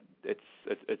 So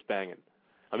it's banging.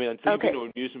 I mean, until you go to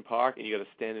an amusement park and you got to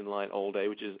stand in line all day,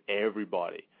 which is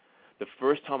everybody. The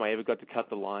first time I ever got to cut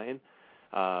the line,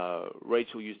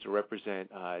 Rachel used to represent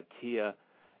Tia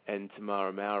and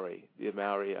Tamara Mowry, the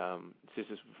Mowry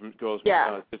sisters from girls,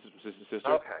 sisters from sister.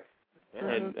 Okay.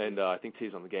 Yeah. And I think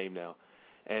Tia's on the game now.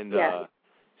 And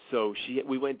so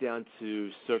we went down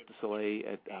to Cirque du Soleil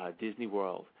at Disney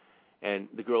World, and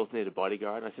the girls needed a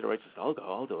bodyguard. And I said, Rachel,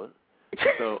 I'll do it.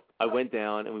 So I went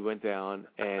down,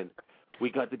 and we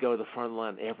got to go to the front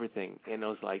line and everything. And I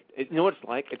was like, you know what it's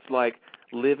like? It's like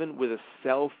living with a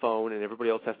cell phone and everybody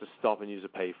else has to stop and use a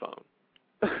payphone.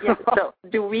 Yeah, so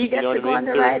do we get to go on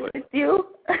the rides with you?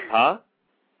 Huh?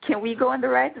 Can we go on the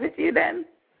rides with you then?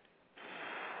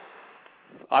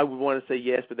 I would want to say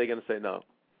yes, but they're going to say no.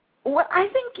 Well, I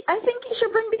think you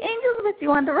should bring the angels with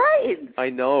you on the rides. I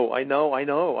know.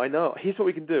 Here's what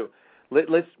we can do.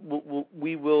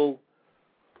 We will.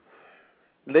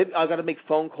 I've got to make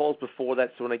phone calls before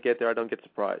that, so when I get there, I don't get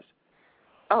surprised.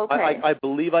 Okay. I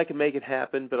believe I can make it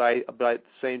happen, but at the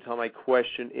same time, I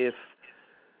question if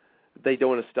they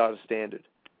don't want to start a standard.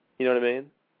 You know what I mean?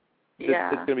 Yeah.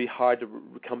 It's going to be hard to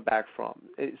come back from.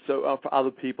 So for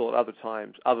other people at other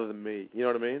times, other than me. You know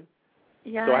what I mean?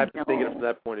 Yeah. So I have to think of it from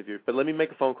that point of view. But let me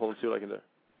make a phone call and see what I can do.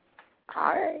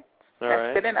 All right.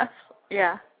 That's good enough.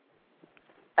 Yeah.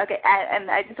 Okay,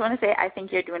 and I just want to say I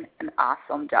think you're doing an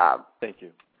awesome job. Thank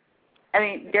you. I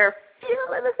mean, there are a few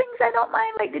little things I don't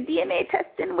mind, like the DNA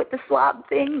testing with the swab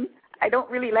thing. I don't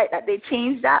really like that they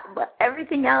changed that, but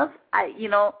everything else,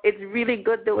 it's really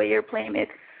good the way you're playing it.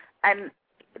 And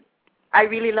I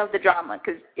really love the drama,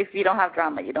 because if you don't have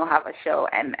drama, you don't have a show,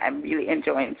 and I'm really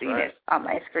enjoying seeing it on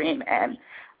my screen. And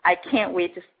I can't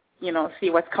wait to see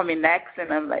what's coming next,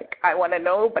 and I'm like, I want to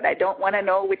know, but I don't want to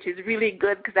know, which is really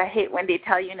good, because I hate when they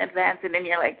tell you in advance, and then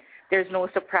you're like, there's no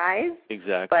surprise.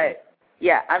 Exactly. But,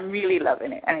 yeah, I'm really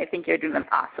loving it, and I think you're doing an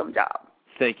awesome job.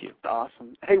 Thank you. That's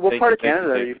awesome. Hey, what part of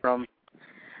Canada are you from?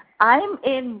 I'm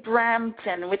in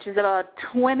Brampton, which is about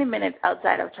 20 minutes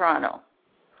outside of Toronto.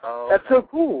 Oh, that's so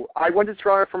cool. I went to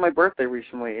Toronto for my birthday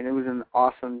recently, and it was an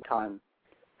awesome time.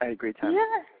 I had a great time.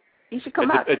 Yeah, you should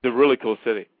come out. It's a really cool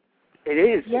city. It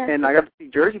is, yes. And I got to see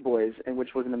Jersey Boys,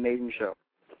 which was an amazing show.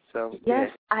 So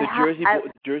yes, the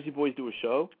Jersey Boys do a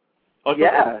show? Oh,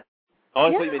 yeah.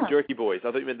 I thought you meant Jerky Boys.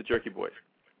 I thought you meant the Jerky Boys.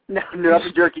 No, not the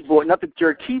Jerky Boys, not the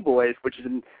Jerky Boys, which is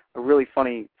a really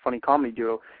funny comedy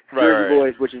duo. Jersey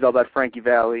Boys, which is all about Frankie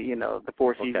Valli, the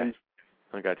Four Seasons.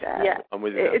 I got you. Yeah, I'm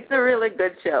with you. It's a really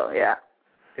good show. Yeah.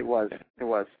 It was.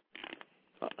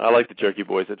 I like the Jerky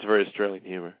Boys. It's very Australian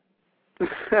humor.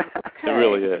 It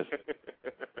really is.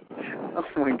 Oh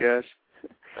my gosh.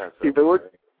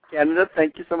 Canada,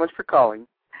 thank you so much for calling.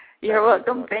 You're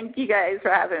welcome. Thank you guys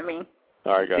for having me.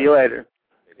 All right, guys. See you later.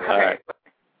 All right.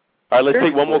 All right, let's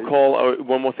take one more call.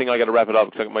 One more thing. I got to wrap it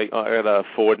up because I got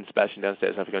Ford and Sebastian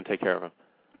downstairs. I have to go and take care of them.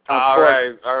 All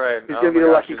right. He's going to be the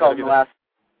lucky call, the last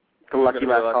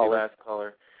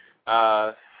caller.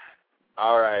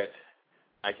 All right.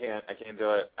 I can't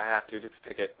do it. I have to just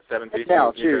pick it.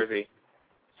 732 New Jersey.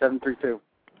 732.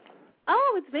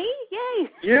 Oh, it's me! Yay!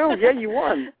 You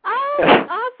won. Oh,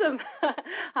 awesome!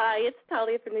 Hi, it's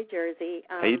Talia from New Jersey.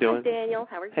 How you doing? Hi, Daniel.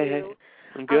 How are you? Hey.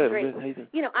 I'm good. Great. I'm good. How you doing?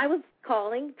 You know, I was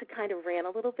calling to kind of rant a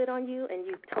little bit on you, and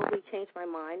you totally changed my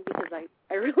mind because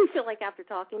I really feel like after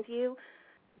talking to you,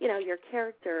 you know, your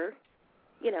character,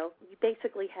 you know, you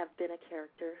basically have been a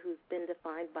character who's been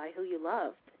defined by who you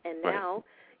loved, and now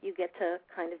you get to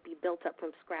kind of be built up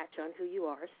from scratch on who you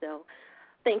are. So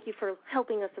thank you for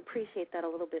helping us appreciate that a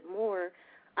little bit more.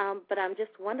 But I'm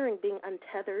just wondering, being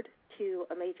untethered to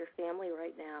a major family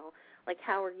right now, like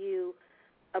how are you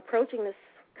approaching this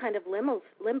kind of limbo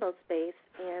space?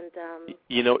 And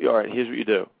you know, all right, here's what you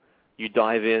do. You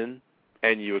dive in,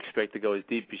 and you expect to go as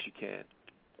deep as you can.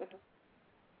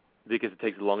 Because it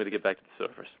takes longer to get back to the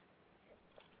surface.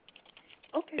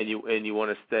 Okay. And you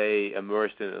want to stay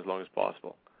immersed in it as long as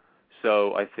possible.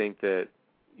 So I think that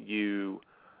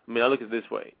I look at it this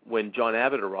way. When John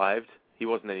Abbott arrived, he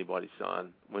wasn't anybody's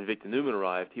son. When Victor Newman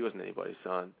arrived, he wasn't anybody's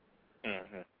son.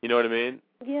 Mm-hmm. You know what I mean?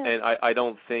 Yeah. And I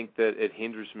don't think that it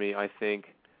hinders me. I think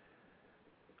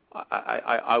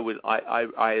I would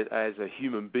as a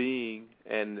human being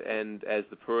and as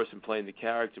the person playing the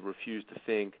character refuse to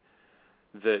think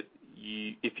that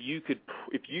if you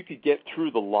could get through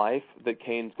the life that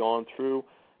Cane's gone through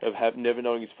of never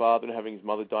knowing his father and having his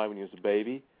mother die when he was a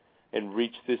baby, and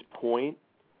reach this point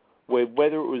where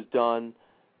whether it was done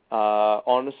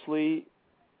honestly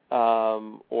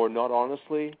or not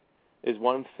honestly is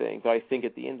one thing. But I think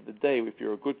at the end of the day, if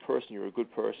you're a good person, you're a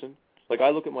good person. Like I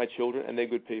look at my children and they're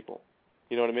good people.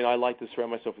 You know what I mean? I like to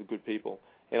surround myself with good people,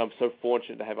 and I'm so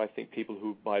fortunate to have, I think, people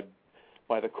who by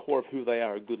the core of who they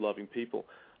are good, loving people.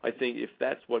 I think if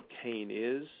that's what Cane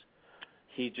is,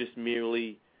 he just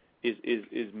merely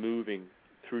is moving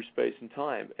through space and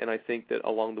time. And I think that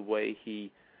along the way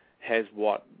he has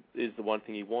what is the one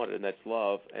thing he wanted, and that's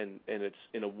love. And it's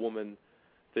in a woman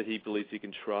that he believes he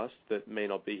can trust that may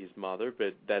not be his mother,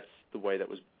 but that's the way that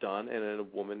was done. And in a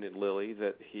woman, in Lily,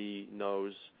 that he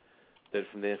knows that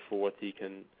from there forth he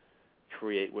can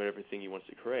create whatever thing he wants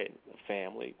to create, a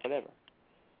family, whatever.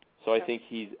 So I think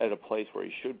he's at a place where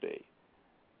he should be.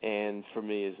 And for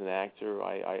me as an actor,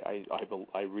 I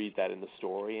read that in the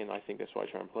story, and I think that's why I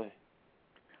try and play.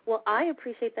 Well, I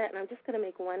appreciate that, and I'm just going to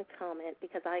make one comment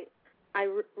because I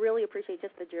really appreciate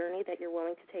just the journey that you're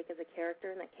willing to take as a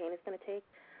character and that Cane is going to take.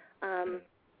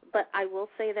 But I will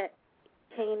say that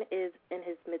Cane is in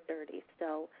his mid-30s,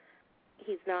 so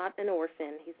he's not an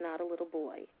orphan. He's not a little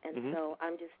boy. And so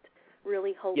I'm just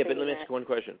really hoping Yeah, but let me ask you one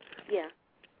question. Yeah.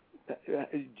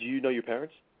 Do you know your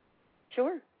parents?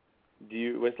 Sure.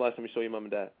 When's the last time you saw your mom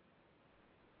and dad?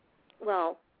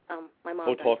 Well, my mom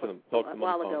died talk to them. Talk to a them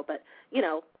while on the phone. ago, but you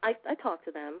know, I talk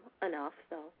to them enough.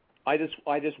 So I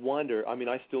just wonder. I mean,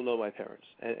 I still know my parents,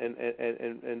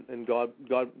 and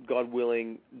God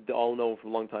willing, I'll know them for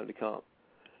a long time to come.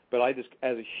 But I just,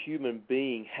 as a human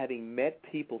being, having met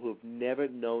people who have never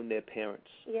known their parents,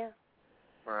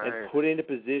 and put in a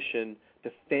position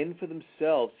to fend for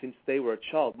themselves since they were a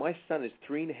child. My son is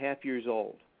 3.5 years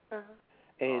old,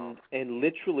 and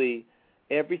literally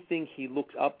everything he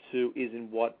looks up to is in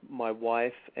what my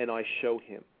wife and I show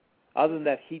him. Other than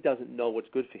that, he doesn't know what's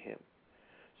good for him.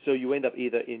 So you end up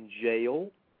either in jail,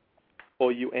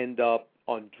 or you end up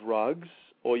on drugs,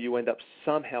 or you end up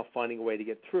somehow finding a way to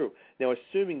get through. Now,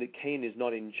 assuming that Cane is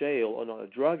not in jail or not a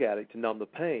drug addict to numb the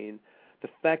pain, the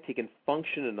fact he can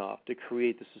function enough to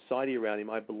create the society around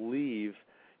him, I believe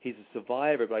he's a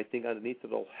survivor, but I think underneath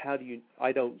it all,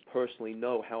 I don't personally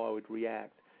know how I would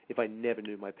react if I never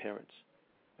knew my parents,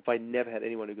 if I never had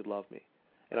anyone who could love me.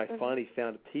 And I finally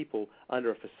found people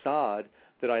under a facade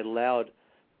that I allowed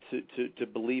to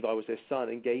believe I was their son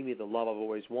and gave me the love I've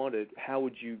always wanted. How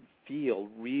would you feel,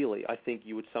 really? I think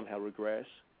you would somehow regress,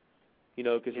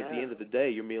 because at the end of the day,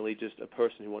 you're merely just a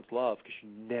person who wants love because you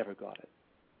never got it.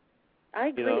 I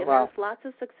agree. And there's lots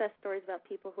of success stories about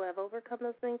people who have overcome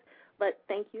those things, but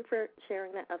thank you for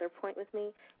sharing that other point with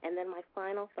me. And then my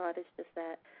final thought is just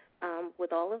that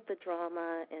with all of the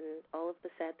drama and all of the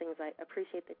sad things, I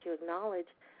appreciate that you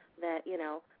acknowledge that,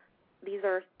 these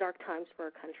are dark times for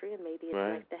our country, and maybe it's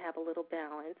nice to have a little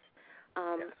balance.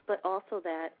 But also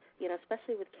that,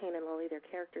 especially with Cane and Lily, they're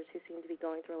characters who seem to be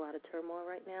going through a lot of turmoil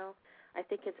right now. I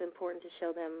think it's important to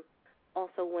show them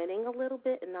also winning a little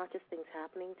bit, and not just things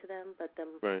happening to them, but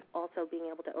them also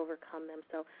being able to overcome them.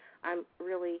 So I'm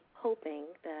really hoping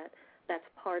that that's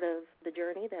part of the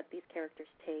journey that these characters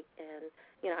take. And,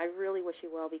 I really wish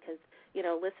you well because,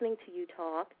 listening to you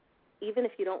talk, even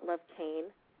if you don't love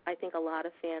Cane, I think a lot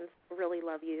of fans really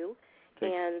love you.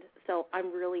 And so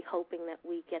I'm really hoping that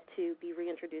we get to be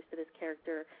reintroduced to this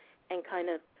character and kind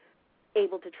of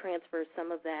able to transfer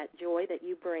some of that joy that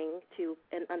you bring to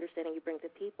and understanding you bring to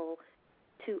people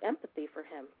to empathy for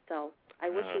him. So I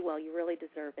wish you well. You really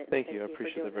deserve it. Thank you. I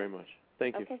appreciate it very much.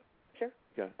 Thank you. Okay, sure.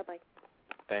 Yeah. Bye-bye.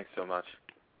 Thanks so much.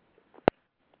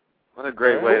 What a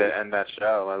great way to end that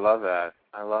show. I love that.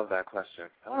 I love that question.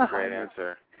 That was a great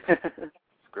answer. It's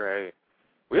great.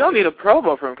 We don't need a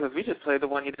promo from him because we just played the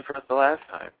one he did for us the last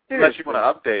time. Unless you want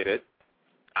to update it.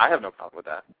 I have no problem with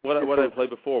that. What I played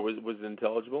before, was it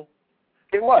intelligible?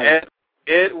 It was.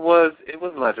 It was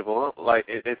legible. Like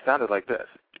it sounded like this.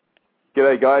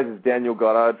 G'day guys, it's Daniel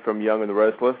Goddard from Young and the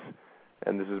Restless,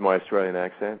 and this is my Australian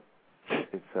accent.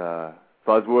 It's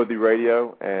BuzzWorthy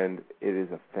Radio, and it is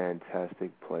a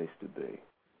fantastic place to be.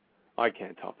 I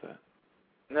can't top that.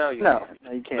 No, you can't.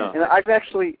 No. And I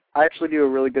actually do a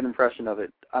really good impression of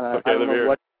it. Okay, I don't know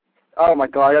what. Oh my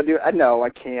God, I know I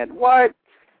can't. What?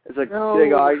 It's like, hey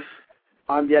guys,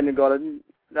 I'm Daniel Goddard.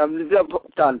 I'm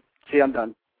done. See, I'm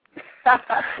done.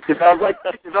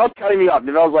 Devel's cutting me off.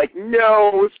 Devel's like,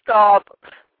 no, stop.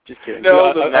 Just kidding.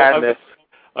 No, the madness.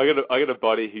 I got a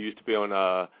buddy who used to be on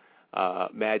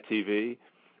Mad TV,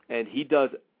 and he does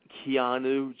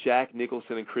Keanu, Jack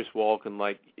Nicholson, and Chris Walken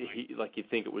like you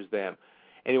think it was them.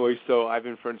 Anyway, so I've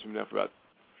been friends with him now for about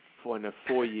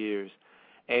 4 years,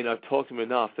 and I've talked to him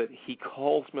enough that he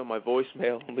calls me on my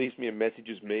voicemail and leaves me a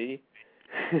messages me.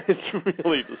 It's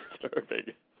really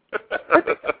disturbing.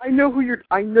 I know who you're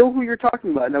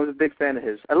talking about, and I was a big fan of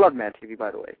his. I love Mad TV,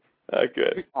 by the way.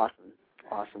 Good.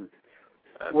 Awesome.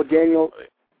 Well, Daniel,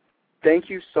 thank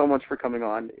you so much for coming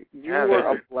on. You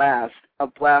were a blast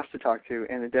to talk to,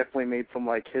 and it definitely made some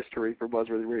history for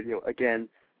BuzzWorthy Radio again.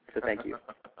 So thank you.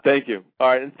 Thank you. All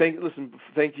right, and thank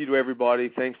you to everybody.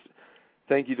 Thank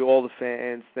you to all the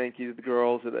fans. Thank you to the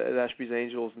girls at Ashby's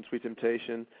Angels and Sweet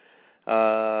Temptation.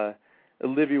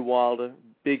 Olivia Wilder,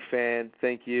 big fan.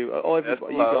 Thank you. Oh,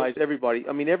 everybody, you guys, everybody.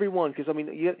 I mean, everyone, because I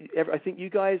think you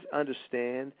guys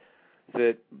understand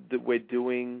that we're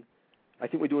doing. I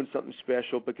think we're doing something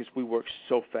special because we work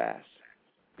so fast.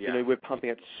 Yeah. We're pumping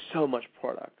out so much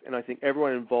product, and I think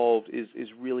everyone involved is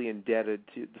really indebted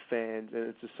to the fans, and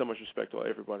it's just so much respect to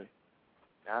everybody.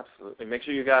 Absolutely. Make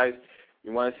sure you guys,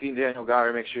 you want to see Daniel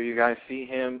Goddard, make sure you guys see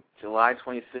him July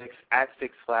 26th at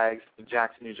Six Flags in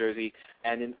Jackson, New Jersey,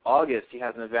 and in August he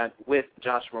has an event with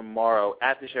Joshua Morrow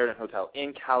at the Sheraton Hotel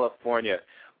in California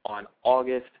on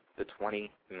August the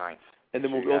 29th. And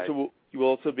then you will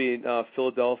also be in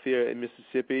Philadelphia and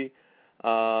Mississippi.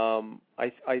 At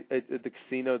the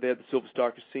casino there, the Silver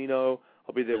Star Casino.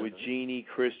 I'll be there with Jeannie,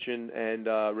 Christian, and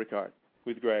Ricard,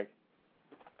 with Greg.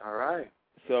 All right.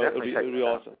 So it'll be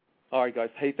awesome. All right,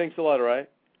 guys. Hey, thanks a lot, all right?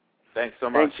 Thanks so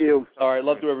much. Thank you. All right,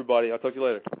 love to everybody. I'll talk to you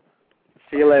later.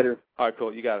 See you later. All right,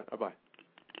 cool. You got it. Bye-bye.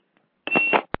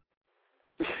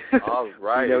 All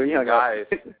right, you guys.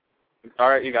 All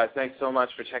right, you guys. Thanks so much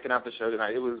for checking out the show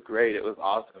tonight. It was great. It was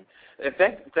awesome. And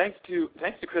thanks to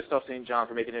Christophe St. John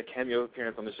for making a cameo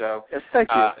appearance on the show. Yes,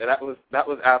 thank you. That was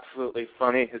absolutely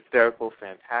funny, hysterical,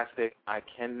 fantastic. I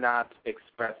cannot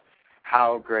express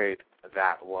how great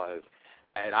that was.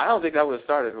 And I don't think that would have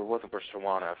started if it wasn't for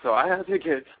Shawana. So I had to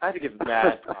give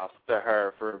mad props to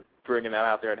her for bringing that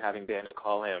out there and having Daniel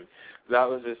call him. That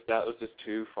was just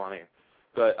too funny.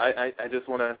 But I just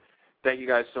want to thank you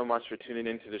guys so much for tuning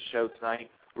into the show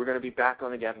tonight. We're going to be back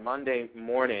on again Monday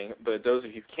morning, but those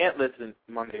of you who can't listen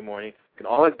Monday morning, you can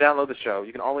always download the show.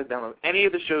 You can always download any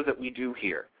of the shows that we do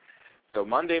here. So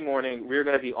Monday morning, we're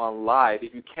going to be on live.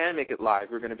 If you can make it live,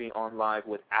 we're going to be on live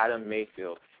with Adam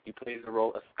Mayfield. He plays the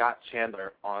role of Scott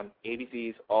Chandler on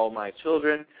ABC's All My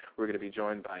Children. We're going to be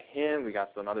joined by him. We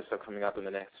got some other stuff coming up in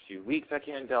the next few weeks I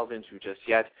can't delve into just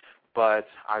yet, but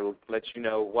I will let you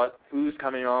know who's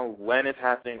coming on, when it's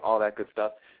happening, all that good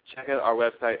stuff. Check out our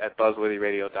website at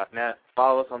buzzworthyradio.net.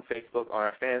 Follow us on Facebook on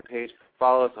our fan page.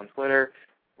 Follow us on Twitter.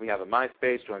 We have a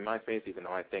MySpace. Join MySpace, even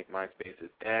though I think MySpace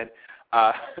is dead.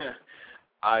 I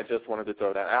just wanted to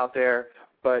throw that out there.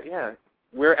 But, yeah,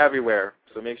 we're everywhere.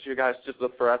 So make sure you guys just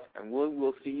look for us, and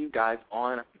we'll see you guys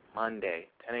on Monday,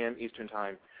 10 a.m. Eastern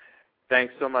Time.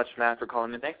 Thanks so much, Matt, for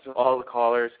calling in. Thanks to all the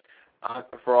callers.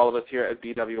 For all of us here at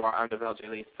BWR, I'm Deval J.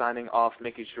 Lee, signing off,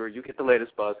 making sure you get the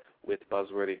latest buzz with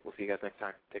Buzzworthy. We'll see you guys next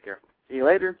time. Take care. See you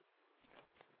later.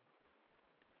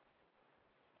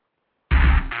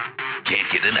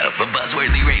 Can't get enough of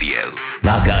Buzzworthy Radio.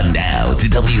 Log on now to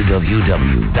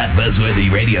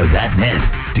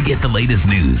www.buzzworthyradio.net to get the latest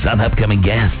news on upcoming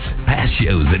guests, past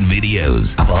shows, and videos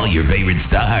of all your favorite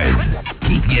stars.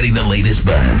 Keep getting the latest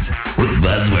buzz with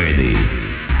Buzzworthy.